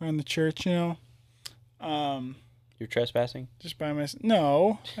 around the church, You're trespassing? Just by myself.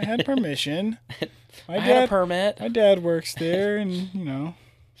 No, I had permission. I had a permit. My dad works there, and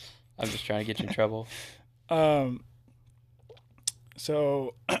I'm just trying to get you in trouble.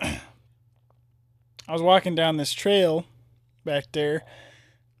 So I was walking down this trail back there,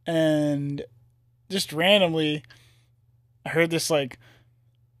 and just randomly I heard this like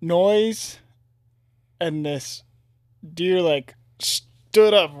noise, and this deer like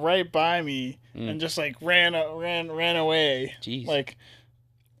stood up right by me and just like ran away. Jeez. Like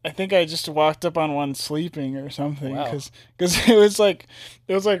I think I just walked up on one sleeping or something, Wow. because it was like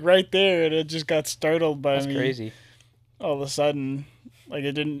right there, and it just got startled by me. That's crazy. All of a sudden, like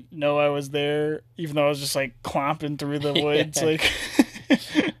it didn't know I was there, even though I was just like clomping through the woods. Like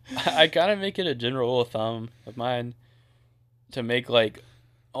I kind of make it a general rule of thumb of mine to make like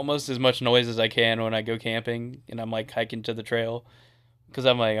almost as much noise as I can when I go camping and I'm like hiking to the trail, because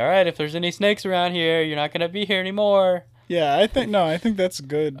I'm like, all right, if there's any snakes around here, you're not gonna be here anymore. Yeah, I think that's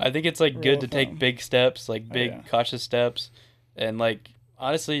good. I think it's like good to take big steps, like big cautious steps, and like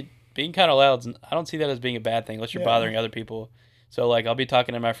honestly, being kind of loud, I don't see that as being a bad thing unless you're bothering other people. So like I'll be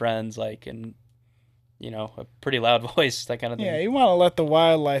talking to my friends like in a pretty loud voice, that kind of thing. Yeah, you want to let the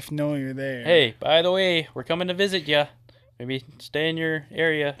wildlife know you're there. Hey, by the way, we're coming to visit you. Maybe stay in your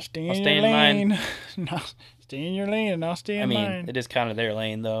area. Stay I'll in stay your in lane. mine. No, stay in your lane and I'll stay in mine. It is kind of their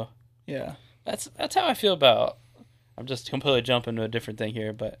lane though. Yeah. That's how I feel about. I'm just completely jumping to a different thing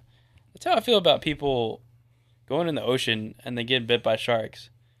here, but that's how I feel about people going in the ocean and they get bit by sharks.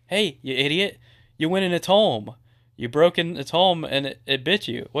 Hey, you idiot! You went in its home. You broke in its home and it bit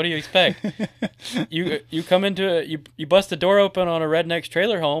you. What do you expect? you come into it. You bust the door open on a redneck's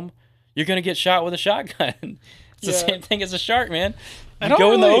trailer home. You're gonna get shot with a shotgun. It's the same thing as a shark, man. You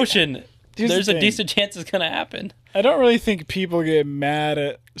go in the ocean. There's a decent chance it's gonna happen. I don't really think people get mad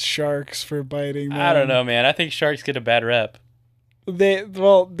at sharks for biting them. I don't know, man. I think sharks get a bad rep. They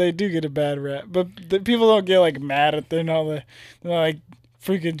do get a bad rep, but people don't get like mad at them. They're like,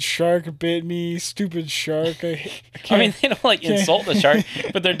 freaking shark bit me, stupid shark. I mean, they don't like insult the shark,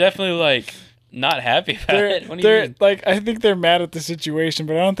 but they're definitely like not happy about it. What do you mean? Like, I think they're mad at the situation,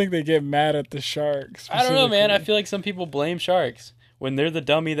 but I don't think they get mad at the sharks. I don't know, man. I feel like some people blame sharks when they're the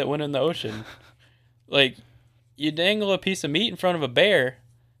dummy that went in the ocean. Like, you dangle a piece of meat in front of a bear,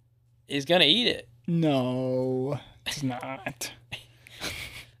 he's gonna eat it. No, it's not.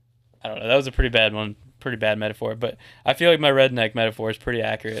 I don't know. That was a pretty bad one. Pretty bad metaphor. But I feel like my redneck metaphor is pretty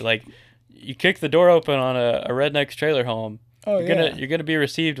accurate. Like, you kick the door open on a redneck's trailer home. Oh, You're gonna be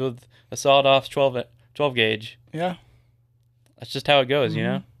received with a sawed-off 12 gauge. Yeah. That's just how it goes, you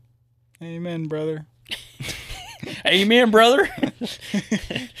know? Amen, brother. Amen, brother.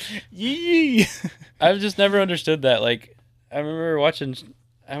 Yee. I've just never understood that. Like, I remember watching...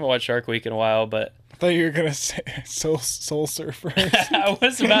 I haven't watched Shark Week in a while, but... I thought you were going to say Soul Surfer. I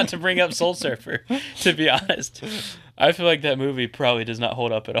was about to bring up Soul Surfer, to be honest. I feel like that movie probably does not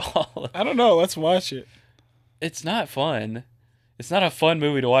hold up at all. I don't know. Let's watch it. It's not fun. It's not a fun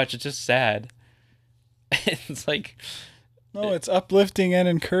movie to watch. It's just sad. It's like... No, it's uplifting and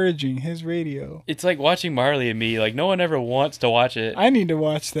encouraging. His radio. It's like watching Marley and Me. Like, no one ever wants to watch it. I need to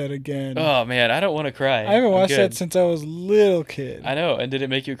watch that again. Oh, man. I don't want to cry. I haven't watched that since I was a little kid. I know. And did it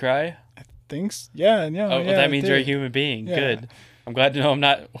make you cry? I think so. Yeah. Oh, yeah, well, that means you're a human being. Yeah. Good. I'm glad to know I'm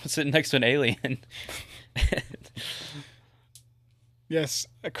not sitting next to an alien. Yes,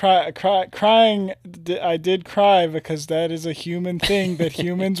 crying. I did cry because that is a human thing that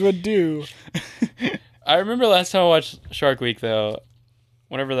humans would do. I remember last time I watched Shark Week, though,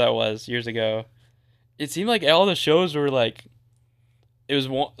 whenever that was, years ago, it seemed like all the shows were like, it was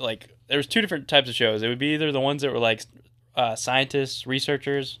one, like, there was two different types of shows. It would be either the ones that were like scientists,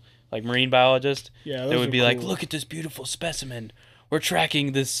 researchers, like marine biologists. Yeah, they would be cool. like, look at this beautiful specimen. We're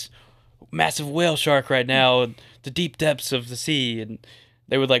tracking this massive whale shark right now, the deep depths of the sea, and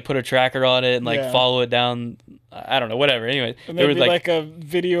they would like put a tracker on it and like follow it down. I don't know, whatever. Anyway, and there would be like a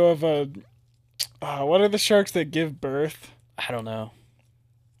video of a. What are the sharks that give birth? I don't know.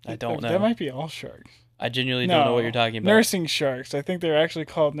 I don't know. That might be all sharks. I genuinely don't know what you're talking about. Nursing sharks. I think they're actually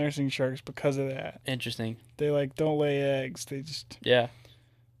called nursing sharks because of that. Interesting. They like don't lay eggs. They just. Yeah.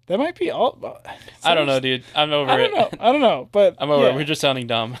 That might be all. I don't know, dude. I'm over it. I don't know, but I'm over it. We're just sounding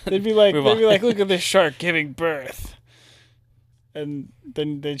dumb. They'd be like, look at this shark giving birth, and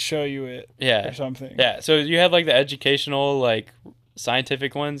then they'd show you it. Yeah. Or something. Yeah. So you have like the educational, like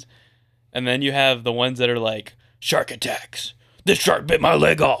scientific ones. And then you have the ones that are like, shark attacks. This shark bit my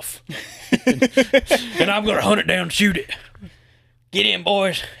leg off. And I'm going to hunt it down and shoot it. Get in,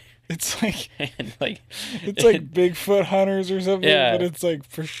 boys. It's like, like it's like Bigfoot hunters or something, yeah. But it's like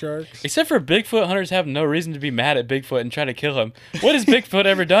for sharks. Except for Bigfoot hunters have no reason to be mad at Bigfoot and try to kill him. What has Bigfoot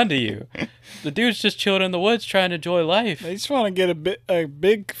ever done to you? The dude's just chilling in the woods trying to enjoy life. They just want to get a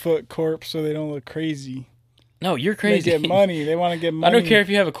Bigfoot corpse so they don't look crazy. No, you're crazy. They get money. They want to get money. I don't care if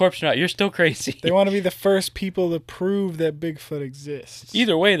you have a corpse or not. You're still crazy. They want to be the first people to prove that Bigfoot exists.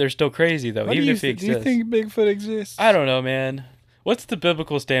 Either way, they're still crazy, though, even if he exists. Do you think Bigfoot exists? I don't know, man. What's the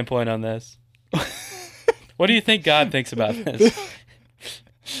biblical standpoint on this? What do you think God thinks about this?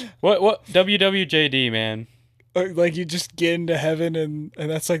 What WWJD, man? Like you just get into heaven and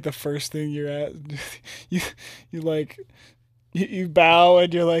that's like the first thing you're at. You bow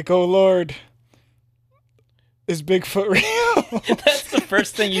and you're like, oh Lord. Is Bigfoot real? That's the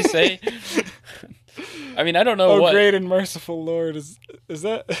first thing you say. I mean, I don't know what. Oh, great and merciful Lord, is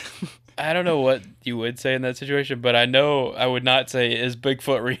that? I don't know what you would say in that situation, but I know I would not say, "Is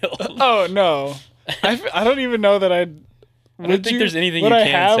Bigfoot real?" Oh no, I don't even know that I'd. I don't think there's anything would you I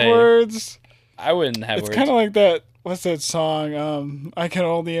can have say. Words? I wouldn't have it's words. It's kind of like that. What's that song? I Can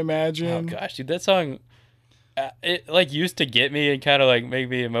Only Imagine. Oh gosh, dude, that song. It like used to get me and kind of like make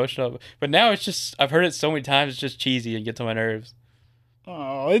me emotional, but now it's just I've heard it so many times it's just cheesy and gets on my nerves.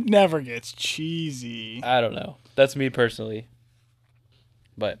 Oh, it never gets cheesy. I don't know. That's me personally.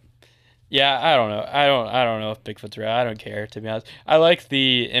 But yeah, I don't know. I don't know if Bigfoot's real. I don't care, to be honest. I like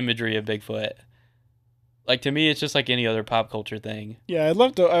the imagery of Bigfoot. Like, to me, it's just like any other pop culture thing. Yeah, I'd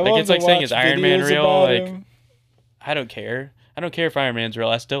love to. It's like saying, is Iron Man real? Like, him. I don't care. I don't care if Iron Man's real.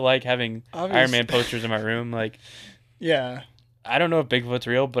 I still like having Iron Man posters in my room. Like, yeah. I don't know if Bigfoot's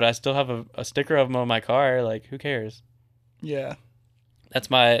real, but I still have a sticker of him on my car. Like, who cares? Yeah. That's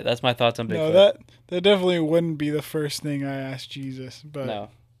my thoughts on Bigfoot. No, that definitely wouldn't be the first thing I asked Jesus, but no.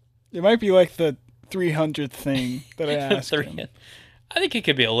 It might be like the 300th thing that I asked him. I think it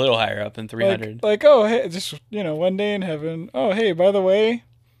could be a little higher up than 300. Like, oh, hey, just, one day in heaven. Oh, hey, by the way,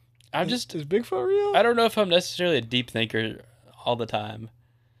 is Bigfoot real? I don't know if I'm necessarily a deep thinker all the time.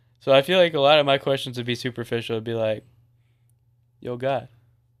 So I feel like a lot of my questions would be superficial. It'd be like, yo, God,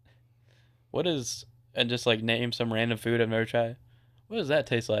 what is, and just like name some random food I've never tried. What does that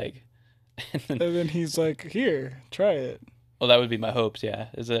taste like? And then he's like, here, try it. Well, that would be my hopes, yeah.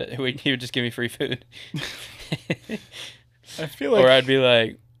 He would just give me free food. I feel like... Or I'd be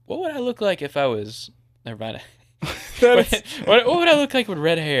like, what would I look like if I was... Never mind. What would I look like with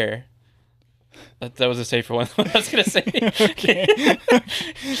red hair? That was a safer one. I was gonna say. Okay.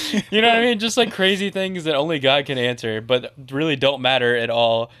 You know what I mean? Just like crazy things that only God can answer, but really don't matter at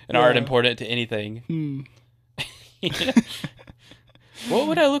all and aren't important to anything. What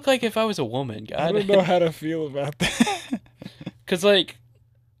would I look like if I was a woman, God? I don't know how to feel about that. Because, like,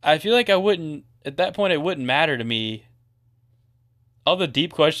 I feel like I wouldn't, at that point, it wouldn't matter to me. All the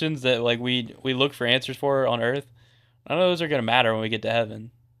deep questions that, like, we look for answers for on Earth, none of those are going to matter when we get to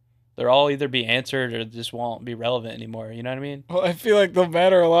heaven. They'll all either be answered or just won't be relevant anymore. You know what I mean? Well, I feel like they'll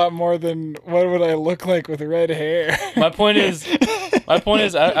matter a lot more than what would I look like with red hair. My point is,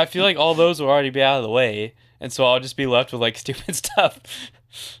 I feel like all those will already be out of the way. And so I'll just be left with, like, stupid stuff.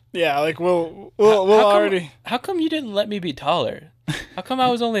 Yeah, like we'll already. How come you didn't let me be taller? How come I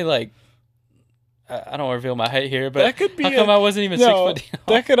was only like, I don't want to reveal my height here, but that could be how come I wasn't even 6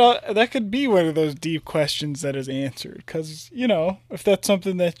 foot tall? That could be one of those deep questions that is answered, because if that's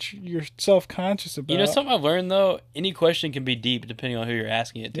something that you're self-conscious about. You know something I've learned though, any question can be deep depending on who you're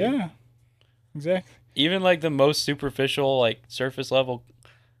asking it to. Yeah, exactly. Even like the most superficial, like surface level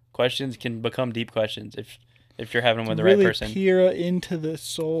questions can become deep questions if you're having them with the right person. Really peer into the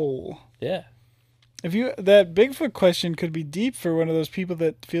soul. Yeah. That Bigfoot question could be deep for one of those people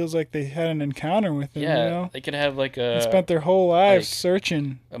that feels like they had an encounter with him. Yeah, they could have like and spent their whole lives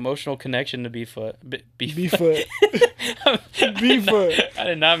searching. Emotional connection to Bigfoot. Bigfoot. Bigfoot. I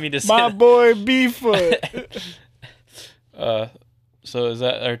did not mean to say my boy Bigfoot. So is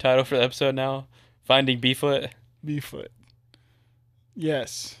that our title for the episode now? Finding Bigfoot. Bigfoot.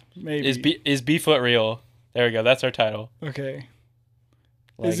 Yes, maybe. Is Bigfoot real? There we go. That's our title. Okay.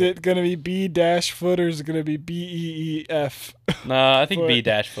 Is it going to be B-foot or is it going to be B-E-E-F? No, I think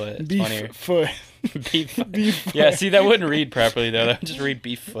B-foot. It's funnier. Foot. Beef. Yeah, see, that wouldn't read properly, though. That would just read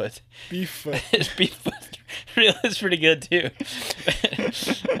Beeffoot. Beeffoot. Beeffoot. Real is pretty good, too.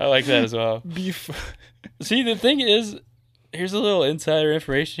 I like that as well. Beeffoot. See, the thing is, here's a little insider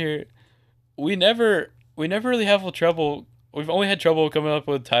information here. We never really have trouble. We've only had trouble coming up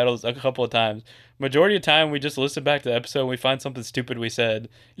with titles a couple of times. Majority of the time, we just listen back to the episode and we find something stupid we said.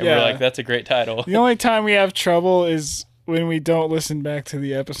 And we're like, that's a great title. The only time we have trouble is when we don't listen back to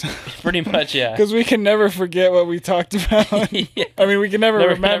the episode. Pretty much, yeah. Because we can never forget what we talked about. Yeah. I mean, we can never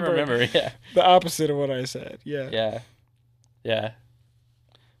remember yeah. the opposite of what I said. Yeah. Yeah. Yeah.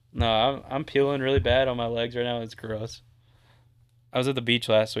 No, I'm peeling really bad on my legs right now. It's gross. I was at the beach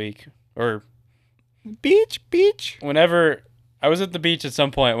last week. Beach. Whenever I was at the beach at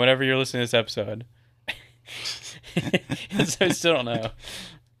some point, whenever you're listening to this episode. So I still don't know.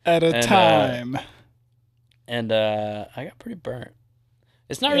 At a time. I got pretty burnt.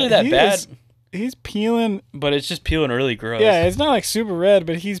 It's not really that bad. He's peeling. But it's just peeling really gross. Yeah, it's not like super red,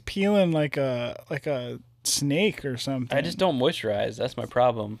 but he's peeling like a snake or something. I just don't moisturize. That's my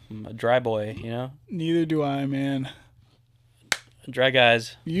problem. I'm a dry boy, you know? Neither do I, man. Dry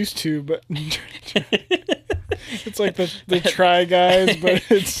guys. Used to, but it's like the try guys, but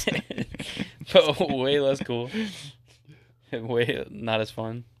it's but way less cool. Way not as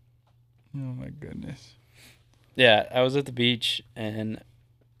fun. Oh my goodness. Yeah, I was at the beach and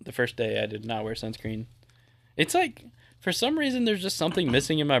the first day I did not wear sunscreen. It's like for some reason there's just something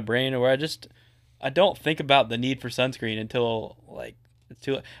missing in my brain where I don't think about the need for sunscreen until like it's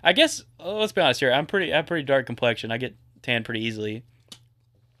too late. I guess let's be honest here. I have pretty dark complexion. I get tan pretty easily.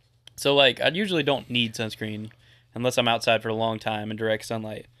 So like I usually don't need sunscreen unless I'm outside for a long time in direct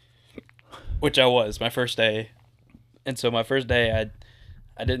sunlight, which I was my first day. And so my first day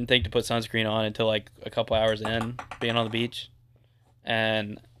I didn't think to put sunscreen on until like a couple hours in being on the beach.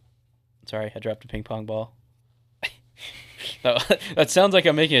 And sorry, I dropped a ping pong ball. No, that sounds like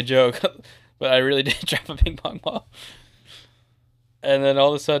I'm making a joke, but I really did drop a ping pong ball. And then all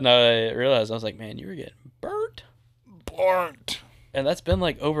of a sudden I realized, I was like, man, you were getting burnt. And that's been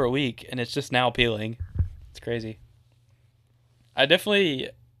like over a week and it's just now peeling. It's crazy. I definitely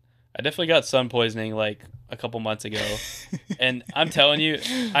got sun poisoning like a couple months ago. And I'm telling you,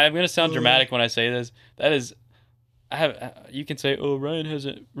 I'm going to sound dramatic when I say this. You can say, oh, Ryan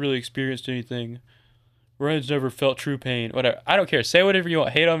hasn't really experienced anything. Ryan's never felt true pain. Whatever. I don't care. Say whatever you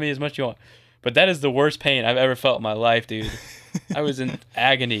want. Hate on me as much as you want. But that is the worst pain I've ever felt in my life, dude. I was in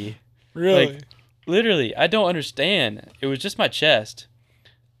agony. Really? Like, literally, I don't understand. It was just my chest.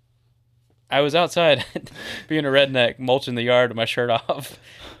 I was outside being a redneck, mulching the yard with my shirt off.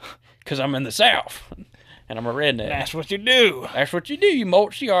 Because I'm in the South. And I'm a redneck. That's what you do. That's what you do. You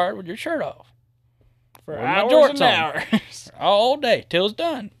mulch the yard with your shirt off. For hours and hours. All day. Till it's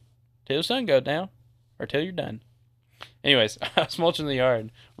done. Till the sun goes down. Or till you're done. Anyways, I was mulching the yard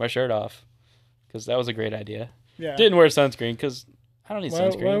with my shirt off. Because that was a great idea. Yeah. Didn't wear sunscreen because I don't need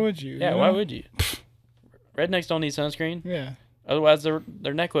sunscreen. Why would you? Yeah, you why know? would you? Rednecks don't need sunscreen. Yeah. Otherwise, their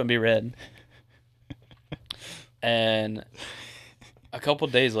neck wouldn't be red. And a couple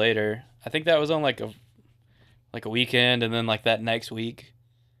days later, I think that was on like a weekend, and then like that next week,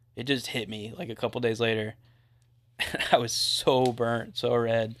 it just hit me like a couple days later. I was so burnt, so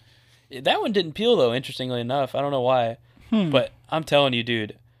red. That one didn't peel though, interestingly enough. I don't know why. But I'm telling you,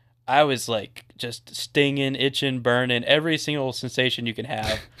 dude, I was like just stinging, itching, burning, every single sensation you can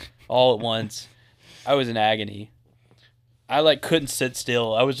have all at once. I was in agony. I like couldn't sit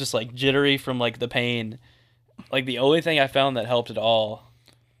still. I was just like jittery from like the pain. Like the only thing I found that helped at all,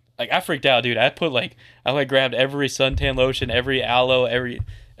 like I freaked out, dude. I grabbed every suntan lotion, every aloe,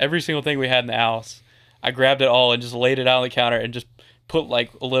 every single thing we had in the house. I grabbed it all and just laid it out on the counter and just put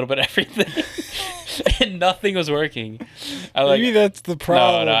like a little bit of everything. And nothing was working. Maybe that's the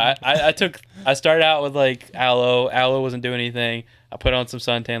problem. No. I started out with like aloe. Aloe wasn't doing anything. I put on some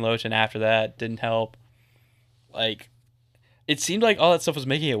suntan lotion after that. Didn't help. Like, it seemed like all that stuff was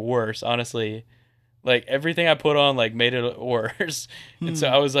making it worse, honestly. Like, everything I put on, like, made it worse. And so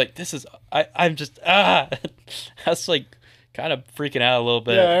I was like, I'm just, I was like kind of freaking out a little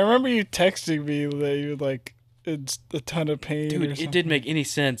bit. Yeah, I remember you texting me that you like, it's a ton of pain. Dude, it didn't make any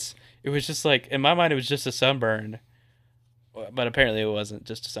sense. It was just like, in my mind, it was just a sunburn. But apparently it wasn't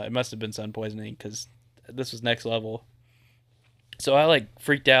just it must have been sun poisoning because this was next level. So I like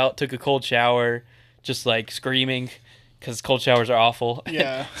freaked out, took a cold shower, just like screaming because cold showers are awful.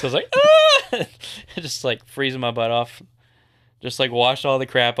 Yeah. So I was like, ah! Just like freezing my butt off. Just like washed all the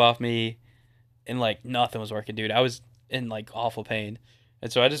crap off me. And like nothing was working, dude. I was in like awful pain.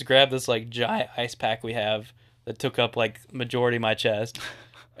 And so I just grabbed this like giant ice pack we have that took up like majority of my chest.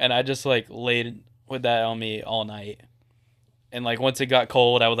 And I just like laid with that on me all night. And like once it got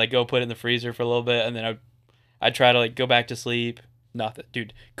cold, I would like go put it in the freezer for a little bit, and then I'd try to like go back to sleep. Nothing,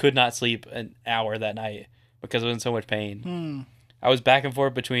 dude. Could not sleep an hour that night because I was in so much pain. I was back and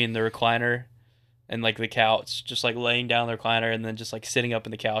forth between the recliner and like the couch, just like laying down the recliner and then just like sitting up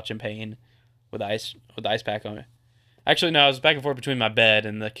in the couch in pain with the ice pack on me. Actually, no, I was back and forth between my bed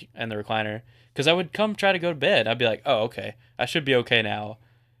and the recliner because I would come try to go to bed. I'd be like, oh, okay, I should be okay now.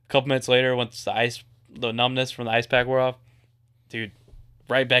 A couple minutes later, once the numbness from the ice pack wore off, dude,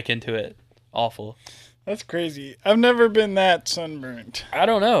 right back into it. Awful. That's crazy. I've never been that sunburned. I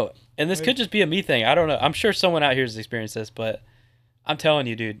don't know. And this could just be a me thing. I don't know. I'm sure someone out here has experienced this, but I'm telling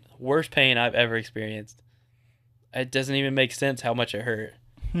you, dude, worst pain I've ever experienced. It doesn't even make sense how much it hurt.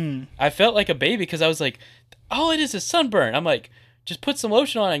 I felt like a baby because I was like, all it is sunburn. I'm like, just put some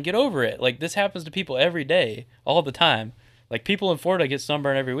lotion on and get over it. Like, this happens to people every day, all the time. Like, people in Florida get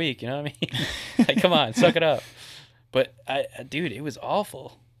sunburn every week, you know what I mean? Like, come on, suck it up. But, dude, it was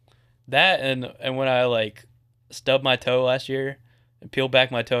awful. That and when I, like, stubbed my toe last year and peeled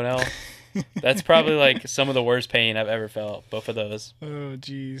back my toenail, that's probably, like, some of the worst pain I've ever felt, both of those. Oh,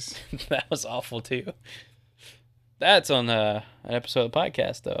 jeez. That was awful, too. That's on an episode of the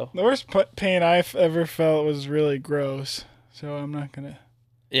podcast, though. The worst pain I've ever felt was really gross, so I'm not going to...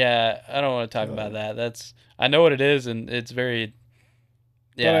 Yeah, I don't want to talk about that. I know what it is, and it's very...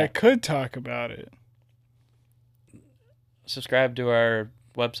 Yeah. But I could talk about it. Subscribe to our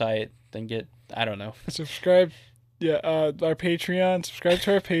website, then get... I don't know. Subscribe... Yeah, our Patreon. Subscribe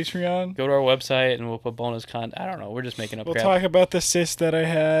to our Patreon. Go to our website, and we'll put bonus content. I don't know. We're just making up crap. We'll talk about the cyst that I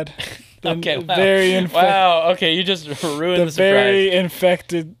had. Okay, wow. Wow, okay, you just ruined the surprise. The very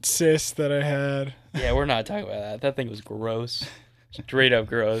infected cyst that I had. Yeah, we're not talking about that. That thing was gross. Straight up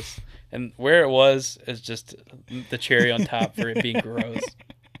gross. And where it was is just the cherry on top for it being gross.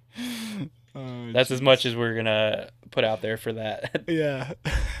 Oh, that's as much as we're going to put out there for that. Yeah.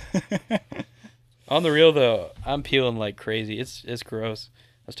 On the real, though, I'm peeling like crazy. It's gross.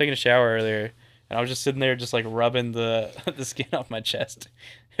 I was taking a shower earlier, and I was just sitting there just like rubbing the skin off my chest.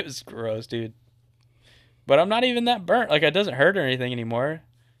 It was gross, dude. But I'm not even that burnt. Like, it doesn't hurt or anything anymore.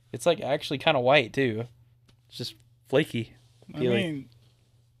 It's like actually kind of white, too. It's just flaky. Peeling. I mean,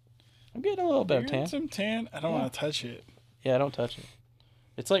 I'm getting a little bit of tan. Some tan? I don't want to touch it. Yeah, don't touch it.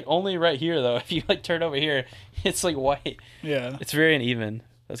 It's like only right here, though. If you like turn over here, it's like white. Yeah. It's very uneven.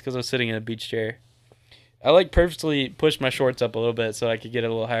 That's because I was sitting in a beach chair. I like purposely pushed my shorts up a little bit so I could get a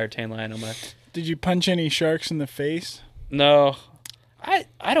little higher tan line on my... Did you punch any sharks in the face? No.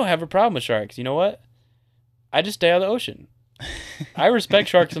 I don't have a problem with sharks. You know what? I just stay out of the ocean. I respect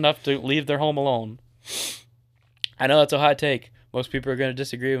sharks enough to leave their home alone. I know that's a hot take. Most people are going to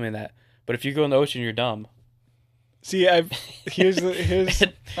disagree with me on that. But if you go in the ocean, you're dumb. See, here's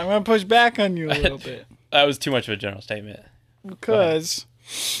I'm going to push back on you a little bit. That was too much of a general statement. Because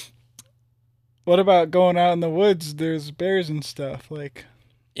What about going out in the woods? There's bears and stuff. Like,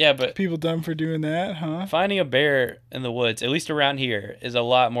 Yeah, but people dumb for doing that, huh? finding a bear in the woods, at least around here, is a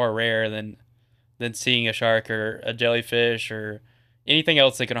lot more rare than seeing a shark or a jellyfish or anything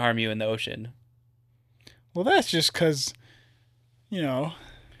else that can harm you in the ocean. Well, that's just because, you know,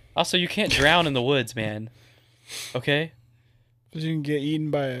 Also, you can't drown in the woods, man. Okay? 'cause you can get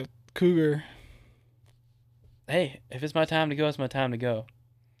eaten by a cougar. Hey, if it's my time to go, it's my time to go.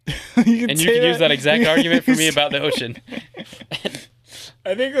 You And you can use that exact argument for me about the ocean.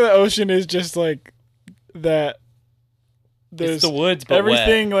 I think the ocean is just like that. There's It's the woods, but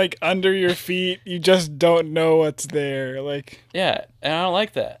everything wet. like under your feet. You just don't know what's there. Like, Yeah, and I don't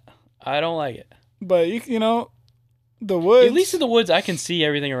like that. I don't like it. but you know, the woods. At least in the woods, I can see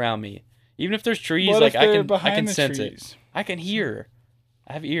everything around me. Even if there's trees, what like if I they're can behind the sense trees? it. I can hear.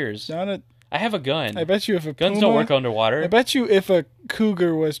 I have ears. Not a, I have a gun. I bet you if a Guns puma, don't work underwater. I bet you if a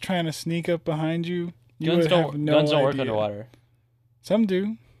cougar was trying to sneak up behind you, you Guns would have don't no guns don't work idea. underwater. Some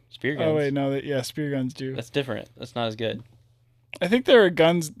do. Spear guns. Oh wait, no, yeah, spear guns do. That's different. That's not as good. I think there are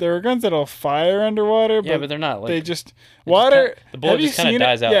guns. There are guns that'll fire underwater, Yeah, but they're not like they just it water. the bullet have you just kind of seen it?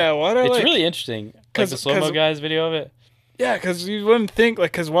 dies out. Yeah, water. It's like, really interesting. Like 'cause- the slow mo 'cause- guy's video of it. yeah, because you wouldn't think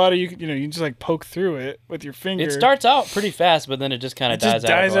like because water, you know, you just like poke through it with your finger. It starts out pretty fast, but then it just kind of It just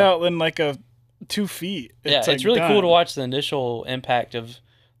dies dies out in like a 2 feet. It's like really cool to done. watch the initial impact of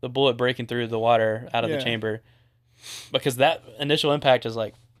the bullet breaking through the water out of Yeah. the chamber, because that initial impact is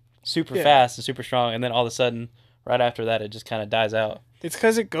like super Yeah. fast and super strong, and then all of a sudden, right after that, it just kind of dies out. It's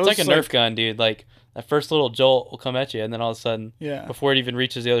because it goes It's like a Nerf gun, dude. Like that first little jolt will come at you, and then all of a sudden, Yeah, before it even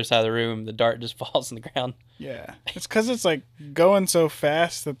reaches the other side of the room, the dart just falls on the ground. yeah. It's because it's like going so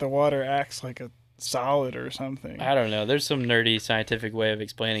fast that the water acts like a solid or something. I don't know. There's some nerdy scientific way of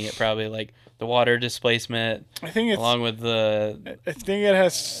explaining it, probably like the water displacement I think it's. along with the. I think it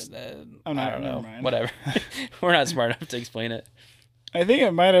has. I don't know. never mind. Whatever. We're not smart enough to explain it. I think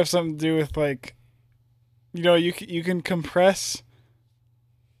it might have something to do with like, you know, you can compress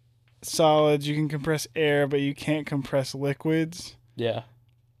solids, you can compress air, but you can't compress liquids. Yeah.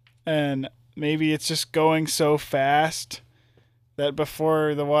 And maybe it's just going so fast that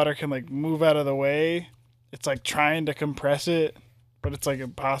before the water can like move out of the way, it's like trying to compress it, but it's like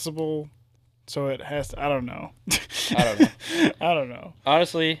impossible. So it has to, I don't know. I don't know. I don't know.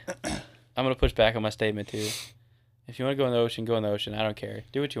 Honestly, I'm gonna push back on my statement too. If you want to go in the ocean, go in the ocean. I don't care.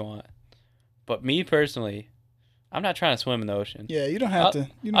 Do what you want. But me personally, I'm not trying to swim in the ocean. Yeah, you don't have to.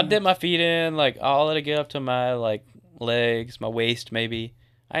 You I'll don't dip my feet in, like I'll let it get up to my like legs, my waist maybe.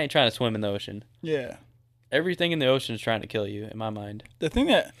 I ain't trying to swim in the ocean. Yeah. Everything in the ocean is trying to kill you, in my mind. The thing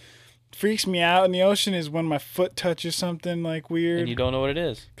that freaks me out in the ocean is when my foot touches something like weird. And you don't know what it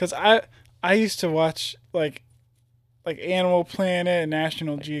is. Cause I used to watch like Animal Planet and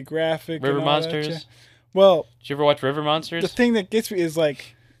National Geographic. River and all that Monsters. shit. Well, Did you ever watch River Monsters? the thing that gets me is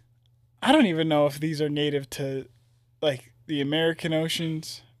like, I don't even know if these are native to like the American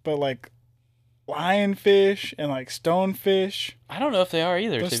oceans, but like lionfish and like stonefish. I don't know if they are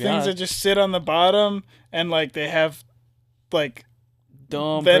either. Those to be things that honest. just sit on the bottom and like they have like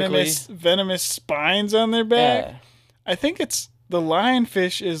Dumb, venomous spines on their back. Yeah. I think it's the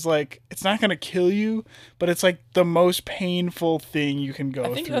lionfish is like it's not gonna kill you, but it's like the most painful thing you can go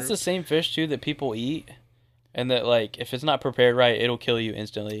I think through. that's the same fish too that people eat, and that like if it's not prepared right, it'll kill you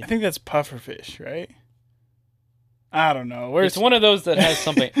instantly. I think that's pufferfish, right? I don't know. It's one of those that has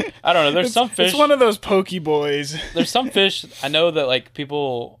something. I don't know. There's some fish. It's one of those poke boys. There's some fish I know that like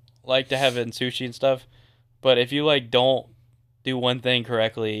people like to have it in sushi and stuff, but if you like don't do one thing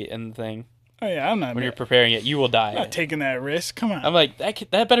correctly in the thing Oh yeah, I'm not. when you're preparing it, you will die. I'm not taking that risk. Come on. I'm like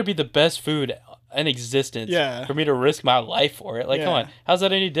that better be the best food in existence. Yeah. For me to risk my life for it. Like, come Yeah. on. How's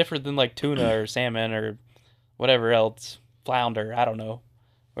that any different than like tuna or salmon or whatever else? Flounder. I don't know.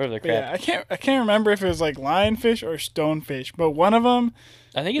 Whatever the But yeah, crap. I can't remember if it was like lionfish or stonefish, but one of them,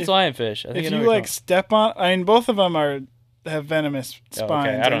 I think it's if- lionfish. I think if I know you what like step on, I mean, both of them have venomous Oh, okay.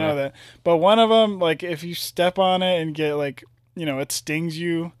 spines. I I don't know know. that, but one of them, like if you step on it and get like, you know, it stings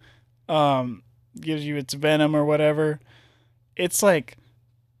you, gives you its venom or whatever. It's like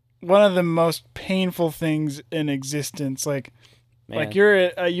one of the most painful things in existence. Like Man.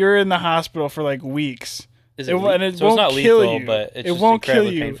 you're in the hospital for like weeks. Is It, it and it so won't it's not kill lethal, you. but it's it just won't kill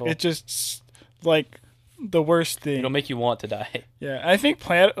incredibly you. painful. It just like the worst thing. It'll make you want to die. Yeah, I think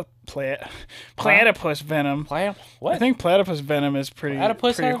platypus venom. What? I think platypus venom is pretty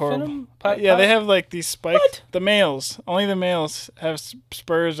Platypus pretty have horrible. venom? Yeah, they have like these spikes. What? The males, only the males have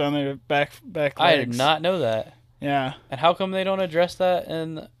spurs on their back legs. I did not know that. Yeah, And how come they don't address that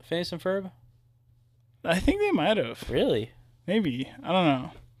in Phineas and Ferb? I think they might have. Really? Maybe I don't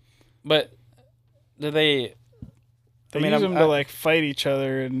know. But do they? They I mean, use them to like fight each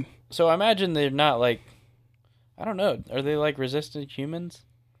other, and so I imagine they're not like, I don't know. Are they like resistant to humans?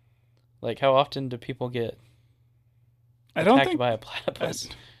 Like, how often do people get I don't attacked think. by a platypus?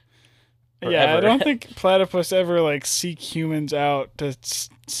 Yeah, I don't think platypus ever like seek humans out to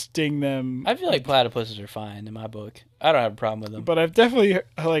sting them. I feel like platypuses are fine in my book. I don't have a problem with them. But I've definitely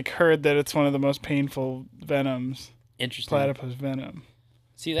like heard that it's one of the most painful venoms. Interesting. Platypus venom.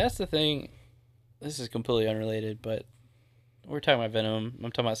 See, that's the thing. This is completely unrelated, but we're talking about venom.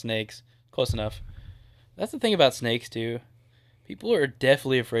 I'm talking about snakes. Close enough. That's the thing about snakes too. People are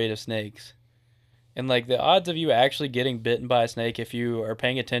definitely afraid of snakes. And like the odds of you actually getting bitten by a snake if you are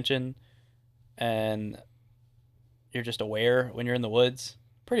paying attention and you're just aware when you're in the woods,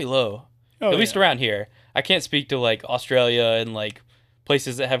 pretty low. Oh, At least around here. I can't speak to like Australia and like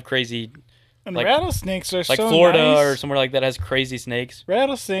places that have crazy, And like, rattlesnakes are like so Florida nice. or somewhere like that has crazy snakes.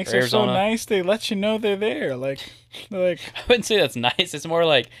 Rattlesnakes or are so Arizona. nice. They let you know they're there. Like they're like, I wouldn't say that's nice. It's more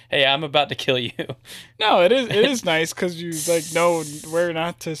like, hey, I'm about to kill you. no, it is. It is nice because you like know where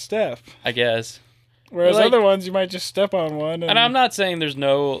not to step. I guess. Whereas Like- other ones, you might just step on one. And I'm not saying there's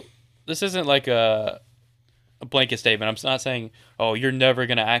no. This isn't like a blanket statement. I'm not saying, oh, you're never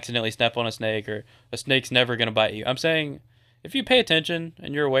gonna accidentally step on a snake or a snake's never gonna bite you. I'm saying, if you pay attention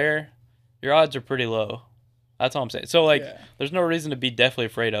and you're aware, your odds are pretty low. That's all I'm saying. So like, Yeah. there's no reason to be deathly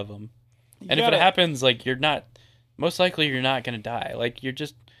afraid of them. You And if gotta- it happens, like you're not. Most likely, you're not gonna die. Like you're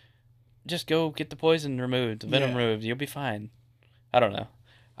just go get the poison removed, the venom Yeah. removed. You'll be fine. I don't know.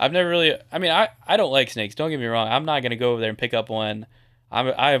 I've never really. I mean, I don't like snakes. Don't get me wrong. I'm not gonna go over there and pick up one.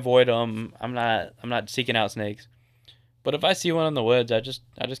 I avoid them. I'm not seeking out snakes. But if I see one in the woods, I just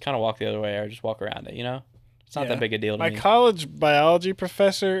kind of walk the other way or just walk around it. You know, it's not Yeah. that big a deal to My me. college biology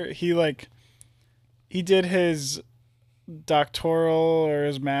professor, he did his doctoral or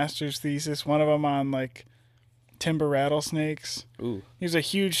his master's thesis, one of them on like timber rattlesnakes. Ooh, He was a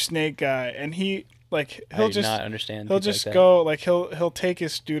huge snake guy, and he like I he'll do just not understand. he'll people just like that. go like he'll take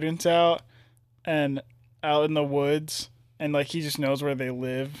his students out in the woods, and like he just knows where they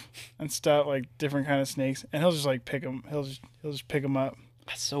live and stuff, like different kind of snakes, and he'll just like pick them. He'll just pick them up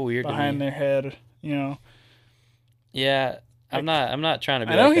That's so weird to behind me. their head. You know. Yeah, I'm not trying to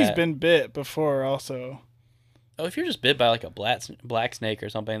be. I know like he's that. been bit before, also. Oh, if you're just bit by like a black snake or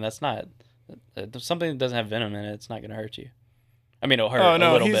something, that's not something that doesn't have venom in it. It's not gonna hurt you. I mean, it'll hurt Oh a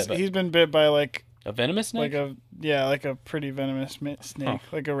no, little bit, but he's been bit by like a venomous snake. like a pretty venomous snake, Huh.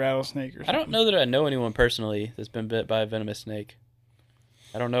 like a rattlesnake or something. I don't know that I know anyone personally that's been bit by a venomous snake.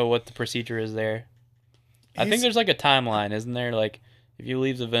 I don't know what the procedure is there. I think He's- there's like a timeline, isn't there? Like if you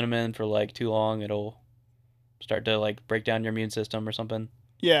leave the venom in for like too long, it'll start to like break down your immune system or something.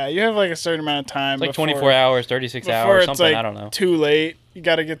 Yeah, you have like a certain amount of time. It's like before, 24 hours, 36 before hours, it's something. like I don't know. too late. You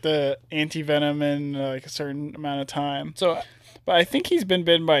got to get the anti venom in like a certain amount of time. So But I think he's been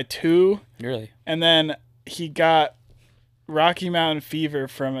bitten by 2, really, and then he got Rocky Mountain fever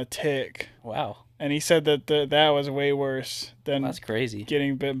from a tick, wow, and he said that that was way worse than that's crazy.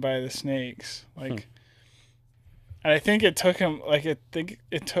 getting bitten by the snakes. Like, and I think it took him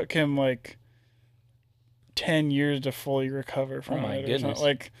like 10 years to fully recover from Oh my it. Or goodness.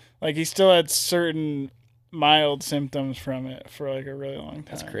 something. Like he still had certain mild symptoms from it for like a really long time.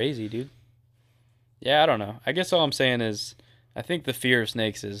 That's crazy, dude. Yeah, I don't know. I guess all I'm saying is I think the fear of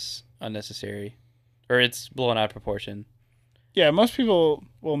snakes is unnecessary, or it's blown out of proportion. Yeah, most people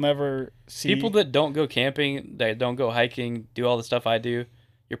will never see People that don't go camping, that don't go hiking, do all the stuff I do,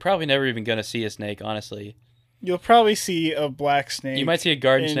 you're probably never even gonna see a snake. Honestly, You'll probably see a black snake. you might see a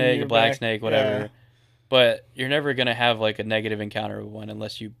garden in snake, a your black back- snake, whatever, yeah. but you're never gonna have like a negative encounter with one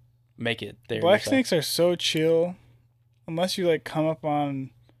unless you make it there. Black yourself. snakes are so chill, unless you like come up on.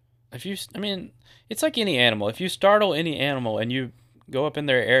 If you, I mean, it's like any animal. If you startle any animal and you go up in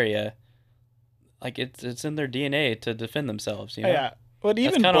their area, like it's in their DNA to defend themselves. You know? Yeah, but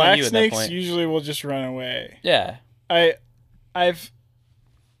even kinda on black you at that snakes point. usually will just run away. Yeah. I've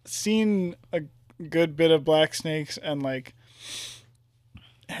seen a good bit of black snakes and like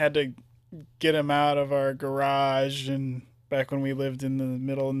had to get them out of our garage and back when we lived in the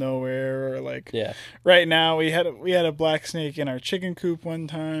middle of nowhere, or like Yeah. right now we had a black snake in our chicken coop one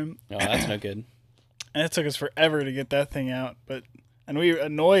time, No, that's no good. and it took us forever to get that thing out, and we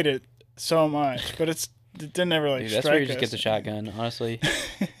annoyed it so much, but it didn't ever like Dude, strike that's where you just us. get the shotgun. Honestly,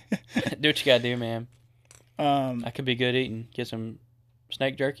 do what you gotta do, man. That could be good eating. Get some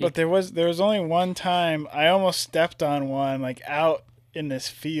snake jerky. But there was only one time I almost stepped on one like out in this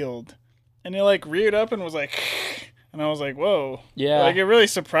field, and it like reared up and was like, and I was like, whoa. Yeah. Like it really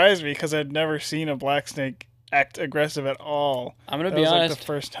surprised me because I'd never seen a black snake act aggressive at all. I'm gonna That be was honest. like the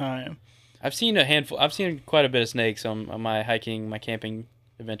first time. I've seen a handful. I've seen quite a bit of snakes on my hiking, my camping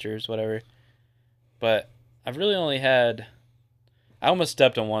adventures, whatever. But I've really only had. I almost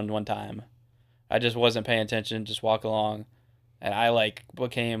stepped on one time. I just wasn't paying attention, just walk along, and I like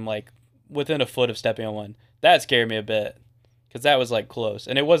became like within a foot of stepping on one. That scared me a bit, because that was like close,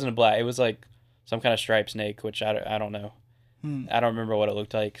 and it wasn't a black. It was like some kind of striped snake, which I don't know. I don't remember what it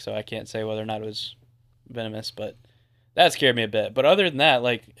looked like, so I can't say whether or not it was venomous, but that scared me a bit. But other than that,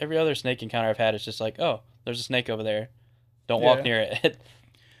 like every other snake encounter I've had, it's just like, oh, there's a snake over there. Don't walk near it.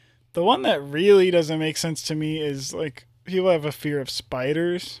 The one that really doesn't make sense to me is like people have a fear of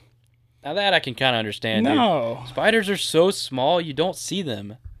spiders. Now that I can kind of understand. No. Dude. Spiders are so small, you don't see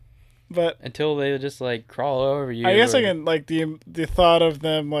them. But until they just like crawl over you. I guess I can like the thought of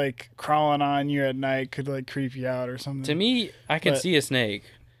them like crawling on you at night could like creep you out or something. To me, I can see a snake.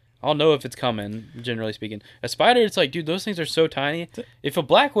 I'll know if it's coming, generally speaking. A spider, it's like, dude, those things are so tiny. If a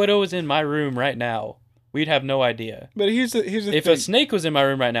black widow was in my room right now, we'd have no idea. But here's the if thing. A snake was in my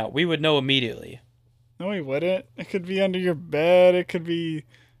room right now, we would know immediately. No, we wouldn't. It could be under your bed. It could be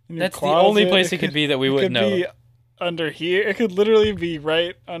in your That's closet. The only place it could be that we wouldn't know. Be under here. It could literally be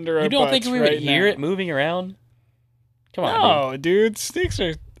right under our butts. You don't think we would hear now. it moving around? Come on, no, dude. Snakes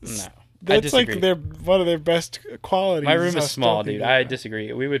are... No. That's like one of their best qualities. My room is small, dude. I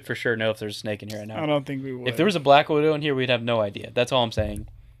disagree. We would for sure know if there's a snake in here right now. I don't think we would. If there was a black widow in here, we'd have no idea. That's all I'm saying.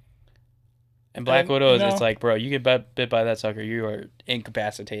 And black widows, it's like, bro, you get bit by that sucker, you are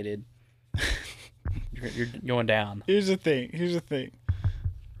incapacitated. you're going down. Here's the thing.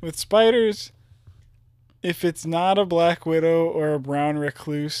 With spiders, if it's not a black widow or a brown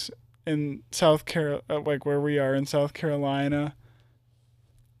recluse in South Carolina, like where we are in South Carolina,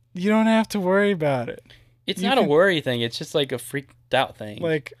 you don't have to worry about it. It's not a worry thing. It's just like a freaked out thing.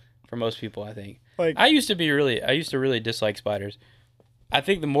 Like for most people, I think. Like I used to really dislike spiders. I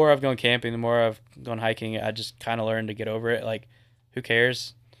think the more I've gone camping, the more I've gone hiking, I just kind of learned to get over it. Like, who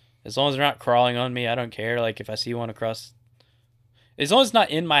cares? As long as they're not crawling on me, I don't care. Like if I see one across, as long as it's not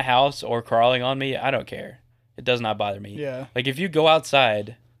in my house or crawling on me, I don't care. It does not bother me. Yeah. Like if you go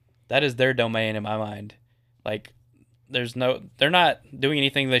outside, that is their domain in my mind. Like. They're not doing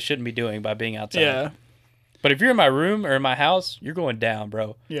anything they shouldn't be doing by being outside. Yeah. But if you're in my room or in my house, you're going down,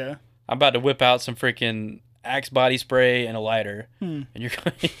 bro. Yeah. I'm about to whip out some freaking Axe body spray and a lighter, and you're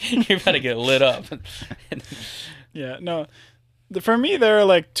about to get lit up. Yeah. No. For me, there are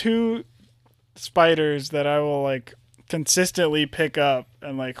like two spiders that I will like consistently pick up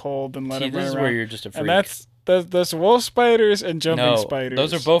and like hold and let them run around. This is where you're just a freak. And that's wolf spiders and jumping spiders.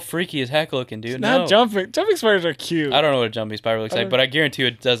 Those are both freaky as heck looking, dude. Not jumping. Jumping spiders are cute. I don't know what a jumping spider looks like, but I guarantee you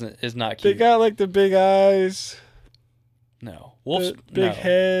it is not cute. They got like the big eyes. No. Big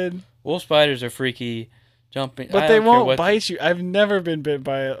head. Wolf spiders are freaky. Jumping. But they won't bite you. I've never been bit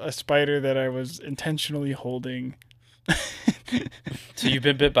by a spider that I was intentionally holding. So you've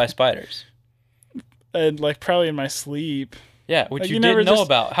been bit by spiders? And like probably in my sleep. Yeah, which you didn't know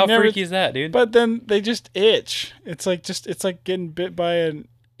about. How freaky is that, dude? But then they just itch. It's like getting bit by an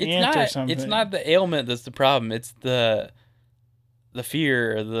ant or something. It's not the ailment that's the problem. It's the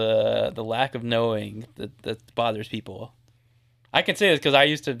fear, the lack of knowing that bothers people. I can say this because I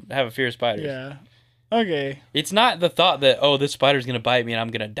used to have a fear of spiders. Yeah. Okay. It's not the thought that, oh, this spider's gonna bite me and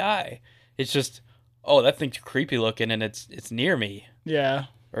I'm gonna die. It's just, oh, that thing's creepy looking and it's near me. Yeah.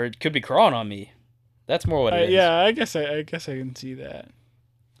 Or it could be crawling on me. That's more what it is. Yeah, I guess I can see that.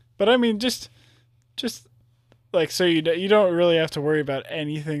 But I mean, just like so you don't really have to worry about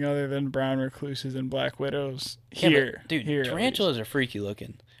anything other than brown recluses and black widows here. Yeah, dude, tarantulas are freaky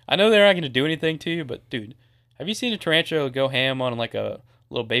looking. I know they're not going to do anything to you, but dude, have you seen a tarantula go ham on like a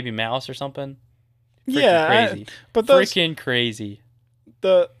little baby mouse or something? Freaking crazy. Freaking crazy.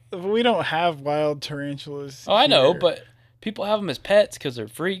 We don't have wild tarantulas. Oh, I know, but people have them as pets because they're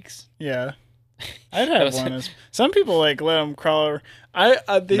freaks. Yeah. I'd have one. Some people like let them crawl over.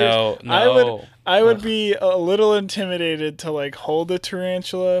 I would be a little intimidated to like hold a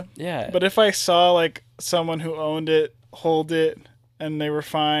tarantula. Yeah. But if I saw like someone who owned it hold it and they were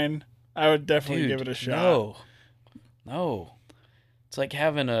fine, I would definitely give it a shot. No. It's like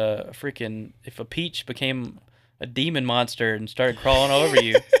having if a peach became a demon monster and started crawling all over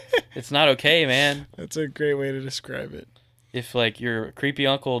you. It's not okay, man. That's a great way to describe it. If like your creepy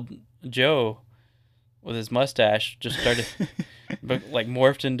Uncle Joe with his mustache just started like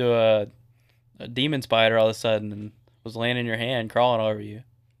morphed into a demon spider all of a sudden and was laying in your hand crawling over you.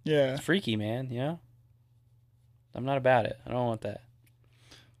 Yeah. It's freaky, man, you know? I'm not about it. I don't want that.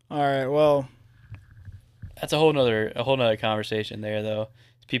 All right, well, that's a whole nother conversation there though.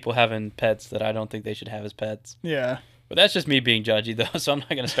 It's people having pets that I don't think they should have as pets. Yeah. But that's just me being judgy though, so I'm not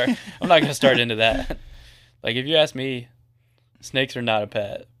gonna start into that. Like if you ask me, snakes are not a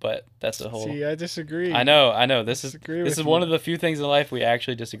pet, but that's a whole. See, I disagree. I know. This is you. one of the few things in life we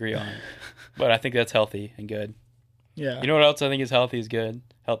actually disagree on, but I think that's healthy and good. Yeah. You know what else I think is healthy is good,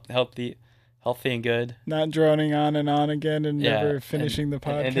 healthy and good. Not droning on and on again and Yeah, never finishing the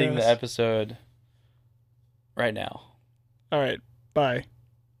podcast. And ending the episode right now. All right. Bye.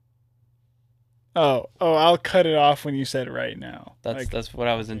 Oh, I'll cut it off when you said right now. That's what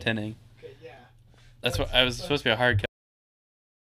I was intending. Okay, yeah. That's what I was supposed to be a hard cut.